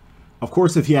traps. Of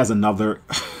course, if he has another...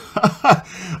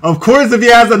 Of course, if he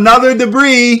has another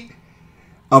debris...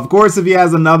 Of course, if he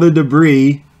has another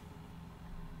debris...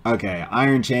 Okay,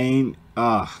 Iron Chain.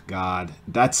 Oh, God.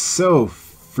 That's so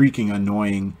freaking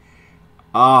annoying.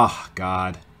 Oh,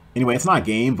 God. Anyway, it's not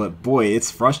game, but boy, it's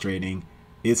frustrating.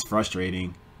 It's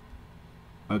frustrating.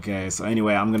 Okay, so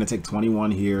anyway, I'm going to take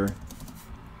 21 here.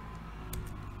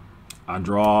 I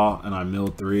draw and I mill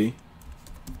 3.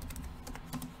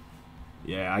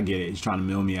 Yeah, I get it. He's trying to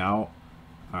mill me out.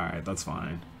 Alright, that's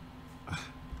fine.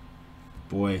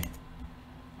 Boy.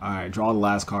 Alright, draw the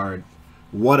last card.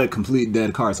 What a complete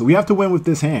dead card. So we have to win with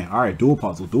this hand. Alright, dual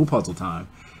puzzle time.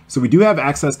 So we do have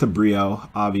access to Brio,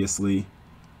 obviously.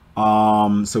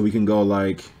 So we can go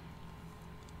like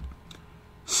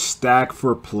stack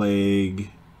for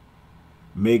plague.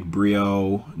 Make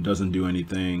Brio. Doesn't do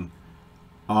anything.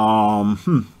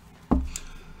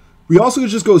 We also could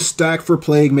just go stack for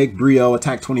plague, make Brio,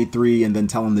 attack 23, and then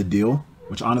tell him the deal.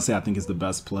 Which honestly I think is the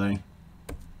best play.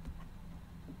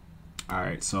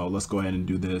 Alright, so let's go ahead and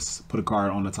do this. Put a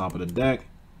card on the top of the deck.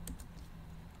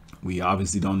 We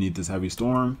obviously don't need this heavy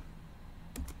storm.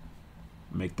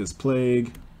 Make this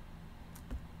plague.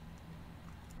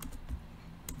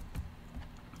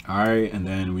 Alright, and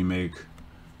then we make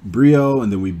Brio,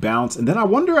 and then we bounce. And then I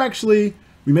wonder actually,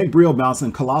 we make Brio bounce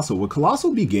and Colossal. Would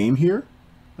Colossal be game here?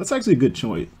 That's actually a good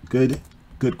choice. Good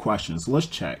question. So let's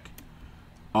check.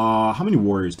 How many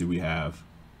warriors do we have?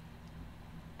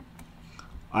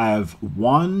 I have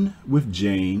 1 with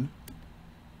Jane.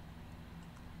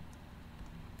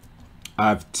 I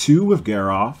have 2 with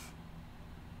Garoth.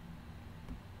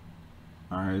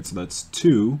 Alright, so that's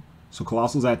 2. So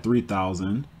Colossal's at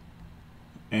 3,000.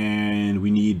 And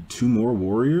we need 2 more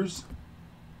warriors.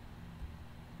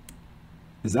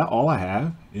 Is that all I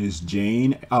have? Is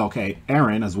Jane? Oh, okay,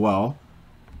 Aaron as well.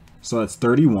 So that's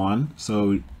 31.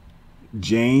 So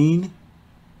Jane.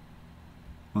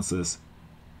 What's this?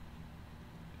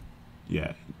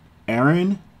 Yeah,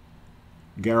 Aaron,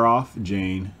 Garoth,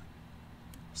 Jane.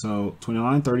 So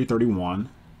 29, 30, 31.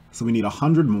 So we need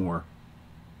 100 more.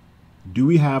 Do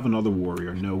we have another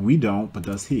warrior? No, we don't, but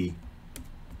does he?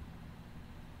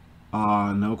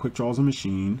 No, quick draws a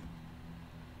machine.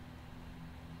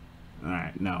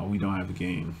 Alright, no, we don't have the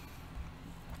game.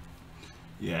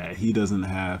 Yeah, he doesn't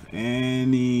have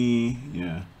any...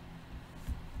 Yeah.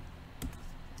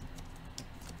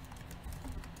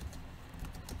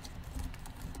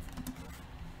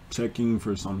 Checking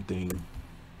for something.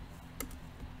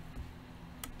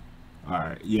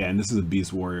 Alright, yeah, and this is a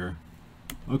Beast Warrior.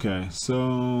 Okay,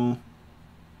 so...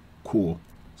 Cool.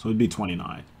 So it'd be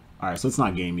 29. Alright, so it's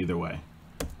not game either way.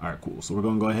 Alright, cool. So we're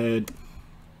going to go ahead.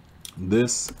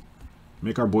 This.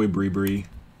 Make our boy Bree.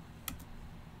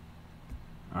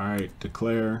 Alright,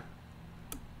 declare.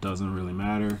 Doesn't really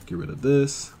matter. Get rid of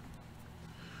this.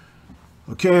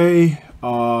 Okay.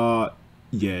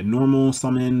 Yeah, normal,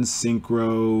 summon,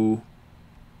 synchro.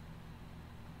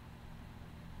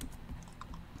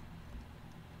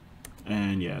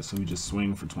 And yeah, so we just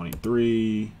swing for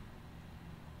 23.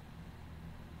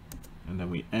 And then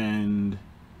we end.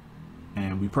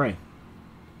 and we pray.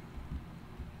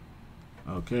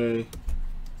 Okay.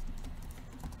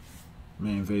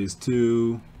 Main phase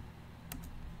 2.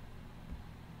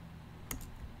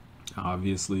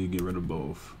 Obviously, get rid of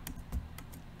both.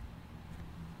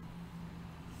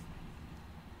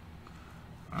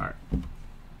 Alright.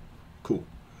 Cool.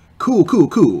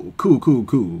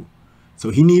 Cool. So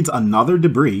he needs another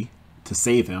debris to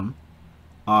save him.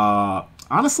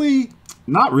 Honestly,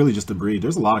 not really just debris.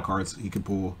 There's a lot of cards he could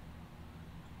pull.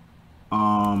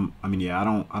 I mean, yeah,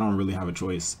 I don't really have a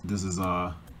choice. This is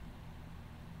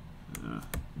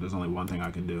there's only one thing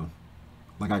I can do.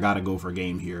 Like, I gotta go for a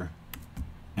game here.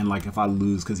 And like, if I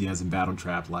lose because he has a battle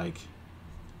trap, like,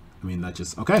 I mean, that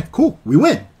just, okay, cool, we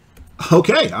win.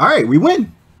 Okay, all right, we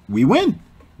win. We win.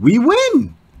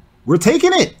 We're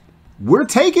taking it. We're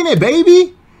taking it,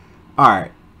 baby. All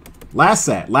right, last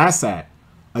set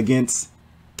against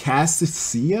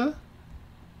Cassia,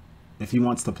 if he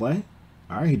wants to play.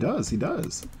 All right, he does.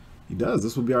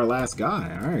 This will be our last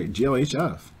guy. All right,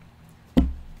 GLHF.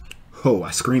 Oh,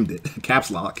 I screamed it. Caps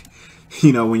lock.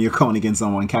 You know, when you're going against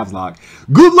someone, caps lock.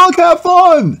 Good luck, have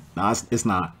fun. No, it's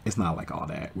not like all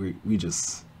that. We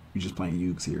just playing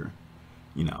Yugs here.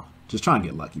 You know, just trying to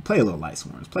get lucky. Play a little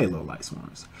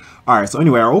Lightsworns. All right. So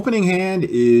anyway, our opening hand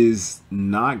is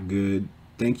not good.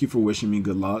 Thank you for wishing me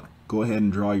good luck. Go ahead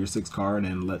and draw your 6th card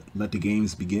and let the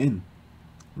games begin.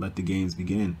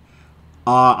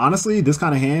 Honestly, this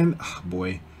kind of hand, oh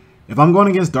boy. If I'm going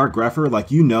against Dark Grepher,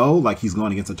 like, you know, like, he's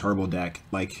going against a turbo deck.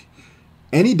 Like,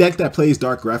 any deck that plays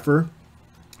Dark Grepher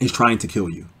is trying to kill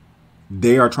you.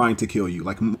 They are trying to kill you,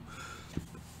 like,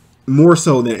 more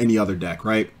so than any other deck,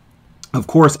 right? Of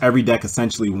course, every deck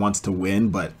essentially wants to win,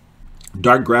 but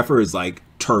Dark Grepher is like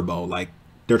turbo. Like,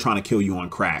 they're trying to kill you on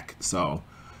crack. So,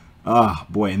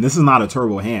 boy, and this is not a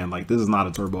turbo hand. Like, this is not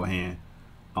a turbo hand.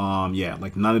 Yeah,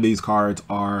 like, none of these cards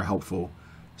are helpful.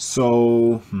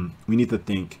 So, we need to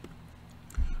think.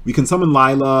 We can summon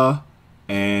Lila,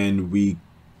 and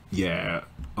yeah,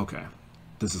 okay.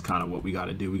 This is kind of what we got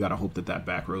to do. We got to hope that that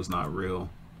back row's not real.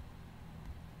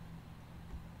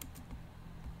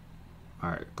 All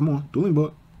right, come on. Dueling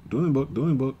book.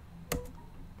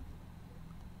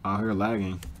 Out here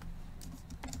lagging.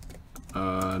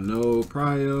 No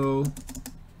prio.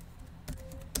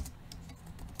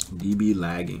 DB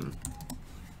lagging.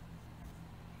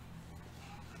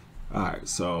 All right,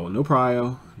 so no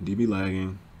prio. DB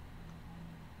lagging.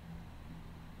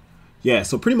 Yeah,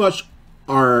 so pretty much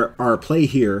our play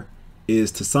here is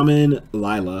to summon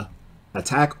Lila,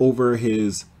 attack over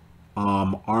his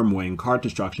arm wing, card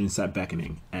destruction, set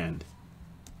beckoning, end.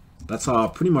 That's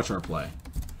pretty much our play.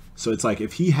 So it's like,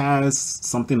 if he has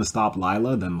something to stop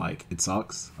Lila, then like, it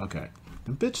sucks. Okay.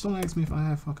 And bitch, don't ask me if I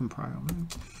have fucking prio, man.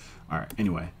 Alright,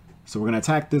 anyway. So we're gonna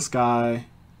attack this guy.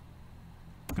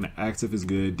 Gonna act if it's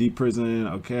good. Deep prison,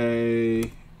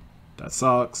 okay. That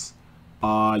sucks.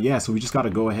 Yeah, so we just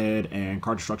gotta go ahead and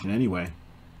card destruction anyway.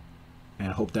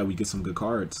 And hope that we get some good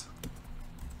cards.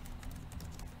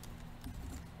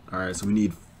 Alright, so we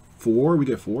need 4. We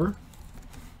get 4.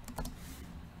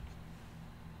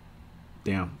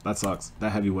 Damn, that sucks.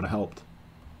 That heavy would have helped.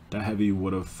 That heavy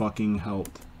would have fucking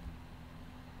helped.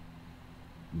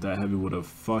 That heavy would have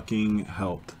fucking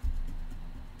helped.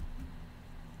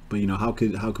 But you know, how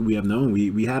could we have known?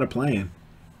 We had a plan.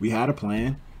 We had a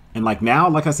plan. And like now,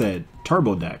 like I said,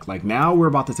 turbo deck. Like now we're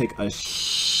about to take a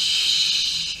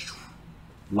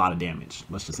lot of damage.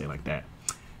 Let's just say it like that.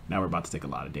 Now we're about to take a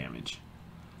lot of damage.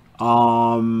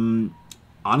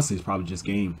 Honestly, it's probably just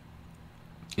game.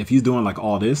 If he's doing like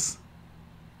all this,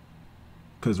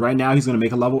 because right now he's gonna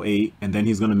make a level 8, and then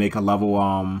he's gonna make a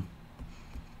level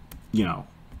you know,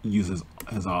 use his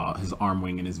arm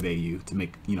wing and his Vayu to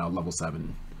make, you know, level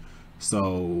 7.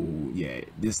 So yeah,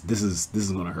 this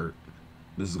is gonna hurt.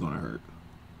 This is gonna hurt.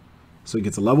 So he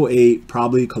gets a level 8,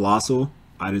 probably Colossal,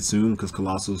 I'd assume, because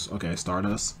Colossal's okay.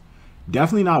 Stardust,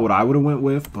 definitely not what I would have went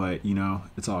with, but you know,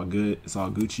 it's all good. It's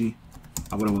all Gucci.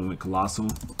 I would have went with Colossal,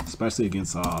 especially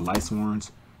against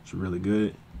Lightsworns. It's really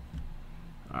good.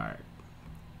 All right.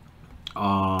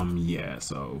 Yeah,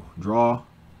 so draw.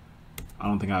 I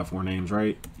don't think I have 4 names,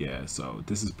 right? Yeah, so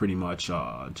this is pretty much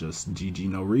just GG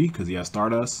no re, because he has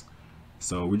Stardust.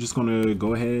 So we're just gonna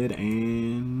go ahead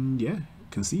and yeah,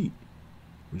 concede.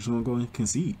 We're just gonna go and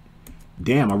concede.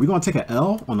 Damn, are we gonna take an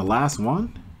L on the last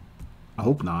one? I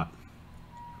hope not.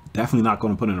 Definitely not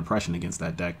gonna put an impression against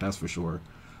that deck, that's for sure.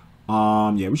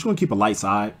 Yeah, we're just gonna keep a light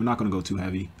side. We're not gonna go too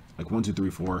heavy. Like 1, 2,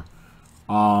 3, 4.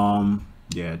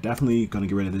 Yeah, definitely gonna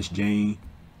get rid of this Jane.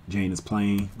 Jane is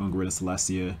playing. Gonna get rid of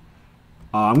Celestia.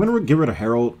 I'm gonna get rid of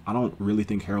Herald. I don't really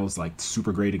think Herald's like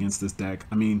super great against this deck.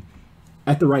 I mean,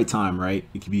 at the right time, right?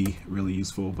 It can be really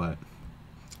useful, but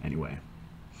anyway,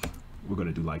 we're going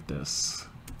to do like this.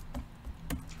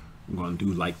 I'm going to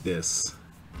do like this.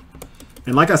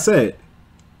 And like I said,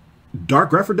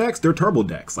 Dark Grepher decks, they're turbo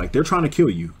decks. Like, they're trying to kill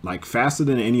you, like, faster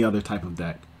than any other type of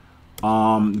deck.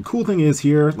 The cool thing is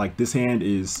here, like, this hand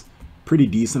is pretty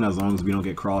decent as long as we don't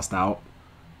get crossed out.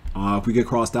 If we get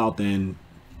crossed out, then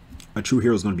a true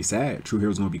hero is going to be sad. True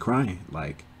hero is going to be crying.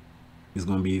 Like, it's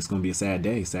going to be a sad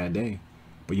day,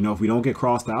 But, you know, if we don't get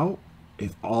crossed out,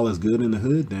 if all is good in the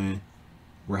hood, then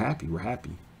we're happy.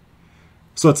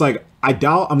 So it's like, I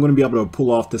doubt I'm going to be able to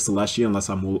pull off the Celestia unless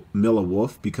I mill a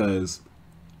Wolf, because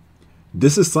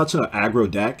this is such an aggro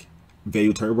deck.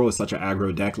 Vayu Turbo is such an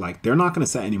aggro deck. Like, they're not going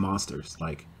to set any monsters.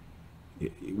 Like,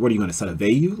 what are you going to set a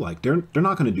Vayu? Like, they're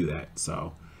not going to do that.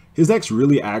 So his deck's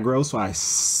really aggro, so I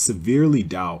severely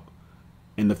doubt.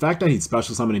 And the fact that he's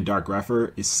special summoning Dark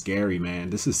Grepher is scary, man.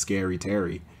 This is scary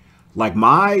Terry. Like,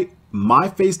 my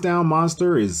face down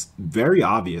monster is very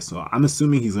obvious. So I'm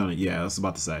assuming he's going to, yeah, I was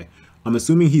about to say, I'm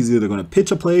assuming he's either going to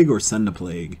pitch a Plague or send a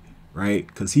Plague, right?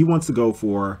 Because he wants to go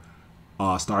for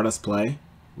Stardust play,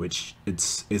 which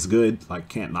it's good. Like,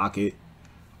 can't knock it.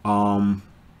 I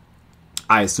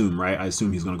assume, right? I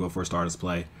assume he's going to go for a Stardust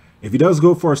play. If he does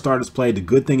go for a Stardust play, the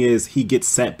good thing is he gets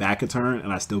set back a turn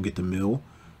and I still get to mill.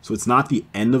 So it's not the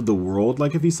end of the world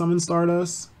like if he summons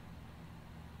Stardust.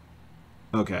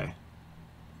 Okay.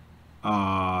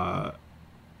 Yeah,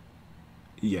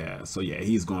 so yeah,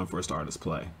 he's going for a Stardust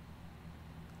play.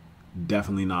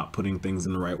 Definitely not putting things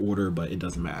in the right order, but it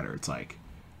doesn't matter. It's like,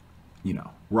 you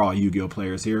know, we're all Yu-Gi-Oh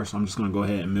players here, so I'm just going to go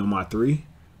ahead and mill my 3.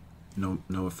 No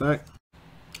effect.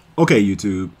 Okay,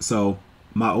 YouTube, so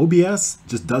my OBS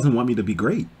just doesn't want me to be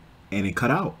great, and it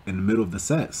cut out in the middle of the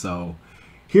set. So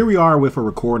here we are with a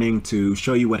recording to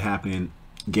show you what happened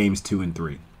games 2 and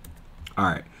 3. All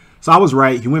right, so I was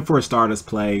right. He went for a Stardust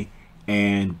play,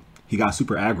 and he got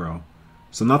super aggro.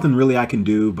 So nothing really I can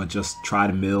do but just try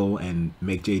to mill and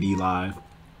make JD live.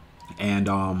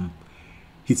 And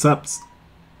he sets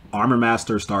Armor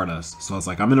Master Stardust. So it's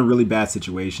like I'm in a really bad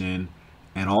situation,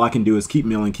 and all I can do is keep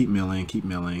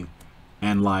milling.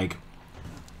 And like,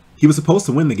 he was supposed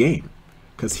to win the game,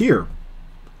 because here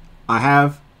I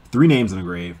have 3 names in the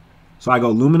grave. So I go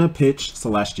Lumina, Pitch,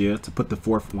 Celestia to put the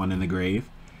 4th one in the grave.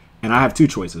 And I have 2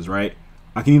 choices, right?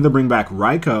 I can either bring back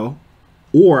Raikou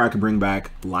or I can bring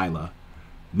back Lila.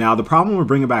 Now, the problem with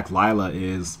bringing back Lila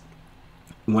is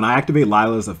when I activate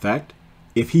Lila's effect,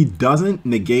 if he doesn't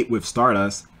negate with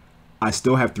Stardust, I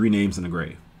still have 3 names in the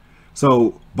grave.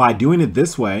 So by doing it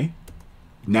this way,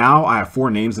 now I have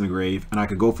 4 names in the grave and I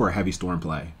could go for a Heavy Storm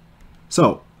play.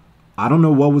 So I don't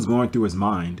know what was going through his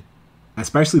mind,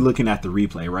 especially looking at the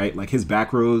replay, right? Like, his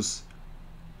back rows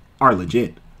are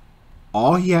legit.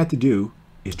 All he had to do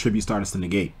is tribute Stardust to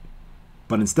negate.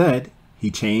 But instead, he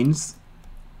chains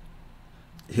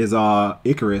his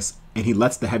Icarus and he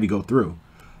lets the heavy go through,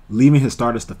 leaving his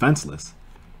Stardust defenseless.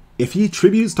 If he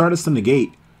tributes Stardust to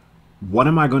negate, what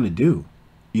am I going to do?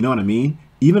 You know what I mean?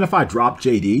 Even if I drop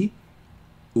JD,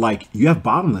 like, you have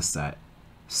Bottomless set.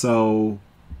 So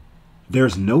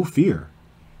there's no fear.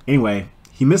 Anyway,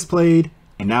 he misplayed,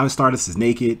 and now his Stardust is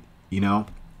naked, you know,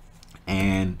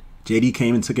 and JD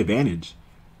came and took advantage.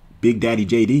 Big Daddy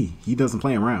JD, he doesn't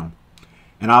play around.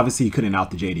 And obviously he couldn't out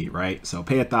the JD, right? So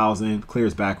pay 1,000,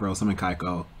 clears back row, summon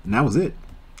Kaiko, and that was it.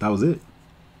 That was it.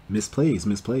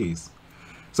 Misplays.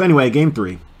 So anyway, game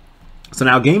 3. So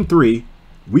now game 3,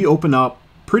 we open up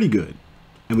pretty good.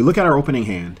 And we look at our opening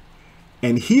hand.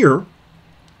 And here,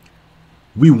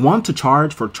 we want to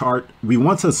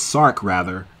Sark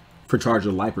rather for Charge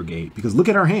of the Light Brigade. Because look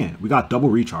at our hand. We got double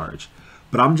recharge.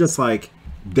 But I'm just like,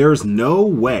 there's no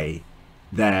way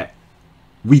that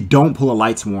we don't pull a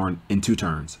Lightsworn in 2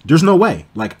 turns. There's no way.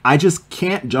 Like, I just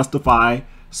can't justify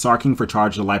Sarking for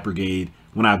Charge of the Light Brigade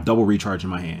when I have double recharge in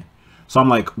my hand. So I'm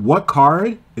like, what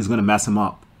card is going to mess him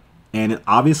up? And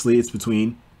obviously it's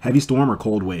between Heavy Storm or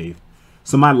Cold Wave.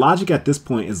 So my logic at this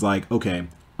point is like, okay,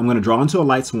 I'm going to draw into a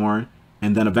Lightsworn,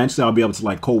 and then eventually I'll be able to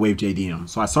like Cold Wave JD him.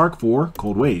 So I Sark for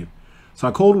Cold Wave. So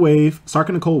I Cold Wave, Sark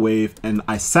into Cold Wave, and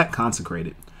I set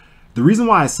Consecrated. The reason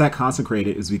why I set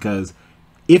Consecrated is because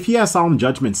if he has Solemn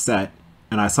Judgment set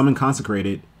and I summon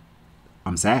Consecrated,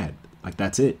 I'm sad. Like,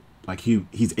 that's it. Like,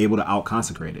 he's able to out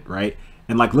Consecrate it, right?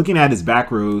 And like, looking at his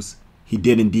back rows, he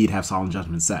did indeed have Solemn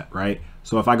Judgment set, right?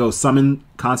 So if I go summon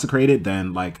Consecrated,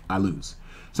 then like, I lose.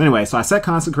 So anyway, so I set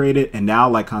Consecrated, and now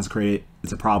like Consecrated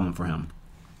is a problem for him.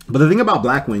 But the thing about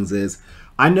Black Wings is,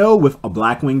 I know with a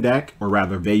Blackwing deck, or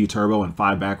rather Vayu Turbo and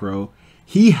 5 back row,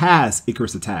 he has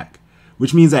Icarus Attack,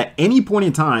 which means at any point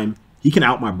in time, he can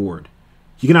out my board.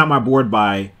 He can out my board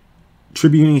by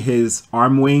tributing his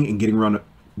arm wing and getting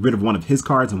rid of one of his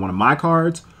cards and one of my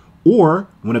cards, or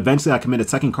when eventually I commit a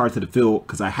second card to the field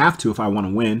because I have to if I want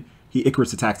to win, he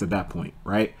Icarus attacks at that point,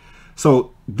 right?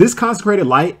 So this Consecrated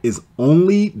Light is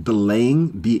only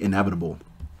delaying the inevitable.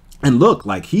 And look,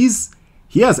 like he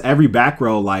has every back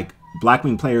row like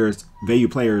Blackwing players, Vayu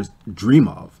players dream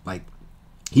of. Like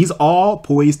he's all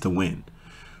poised to win.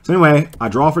 So anyway, I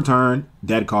draw for turn,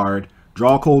 dead card,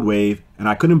 draw a Cold Wave, and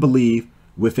I couldn't believe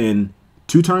within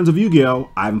 2 turns of Yu-Gi-Oh!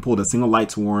 I haven't pulled a single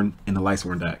Lightsworn in the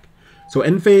Lightsworn deck. So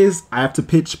end phase, I have to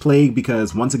pitch Plague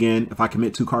because once again, if I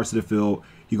commit 2 cards to the field,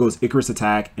 he goes Icarus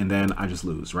attack and then I just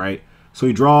lose, right? So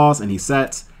he draws and he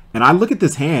sets, and I look at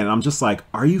this hand and I'm just like,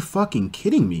 are you fucking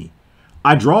kidding me?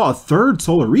 I draw a 3rd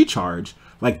Solar Recharge.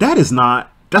 Like that's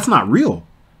not real.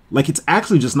 Like it's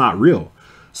actually just not real.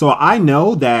 So I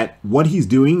know that what he's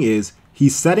doing is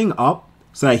he's setting up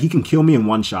so that he can kill me in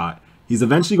one shot. He's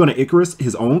eventually going to Icarus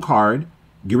his own card,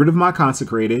 get rid of my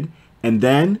Consecrated, and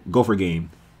then go for game.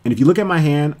 And if you look at my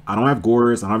hand, I don't have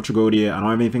Gores, I don't have Tragodia, I don't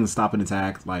have anything to stop an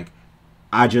attack. Like,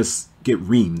 I just get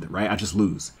reamed, right? I just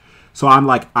lose. So I'm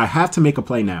like, I have to make a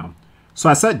play now. So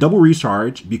I set double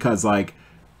recharge because, like,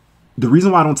 the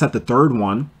reason why I don't set the 3rd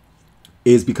one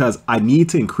is because I need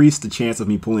to increase the chance of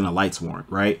me pulling a Lightsworn,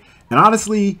 right? And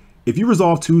honestly, if you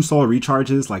resolve 2 solar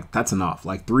recharges, like, that's enough.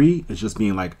 Like, 3 is just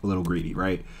being, like, a little greedy,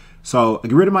 right? So I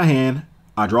get rid of my hand,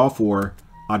 I draw 4,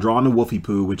 I draw on the Wolfie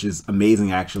Poo, which is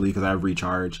amazing actually because I have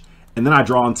recharge. And then I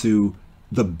draw into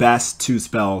the best 2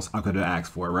 spells I could have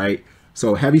asked for, right?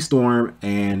 So Heavy Storm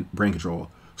and Brain Control.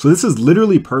 So this is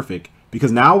literally perfect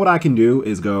because now what I can do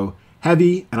is go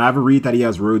Heavy, and I have a read that he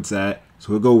has Road set.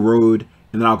 So he'll go Road,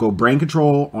 and then I'll go Brain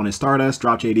Control on his Stardust,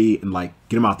 drop JD, and like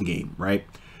get him out the game, right?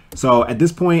 So at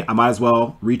this point, I might as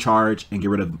well recharge and get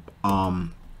rid of,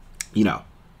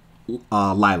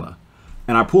 Lila.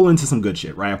 And I pull into some good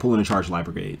shit, right? I pull in a Charge Light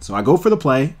Brigade. So I go for the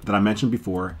play that I mentioned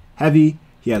before. Heavy,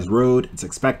 he has Road, it's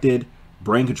expected,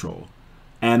 Brain Control.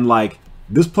 And like,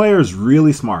 this player is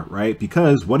really smart, right?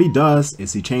 Because what he does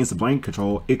is he chains the Brain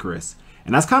Control Icarus.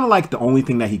 And that's kind of like the only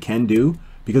thing that he can do.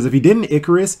 Because if he didn't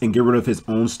Icarus and get rid of his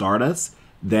own Stardust,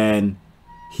 then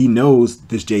he knows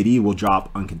this JD will drop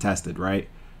uncontested, right?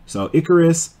 So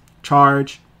Icarus,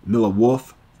 Charge, mill a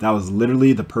Wolf. That was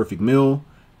literally the perfect mill.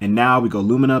 And now we go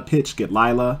Lumina, pitch, get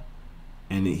Lila.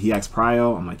 And he asks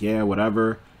Prio. I'm like, yeah,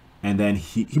 whatever. And then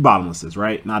he bottomlesses,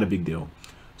 right? Not a big deal.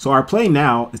 So our play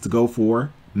now is to go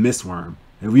for Mistworm.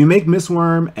 If we make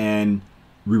Mistworm and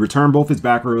we return both his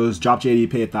back rows, drop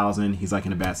JD, pay 1,000, he's like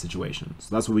in a bad situation.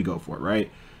 So that's what we go for, right?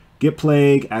 Get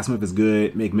Plague, ask him if it's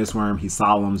good, make Mistworm, he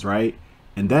Solemns, right?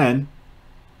 And then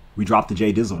we drop the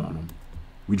J Dizzle on him.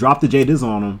 We drop the J Dizzle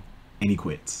on him and he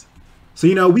quits. So,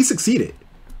 you know, we succeeded.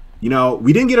 You know,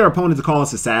 we didn't get our opponent to call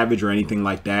us a savage or anything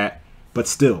like that, but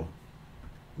still,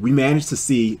 we managed to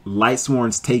see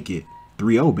Lightsworns take it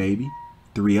 3-0, baby.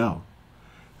 3-0.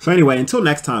 So anyway, until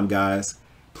next time, guys,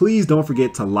 please don't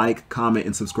forget to like, comment,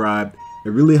 and subscribe. It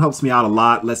really helps me out a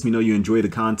lot, lets me know you enjoy the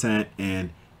content,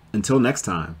 and until next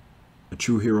time, a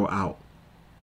true hero out.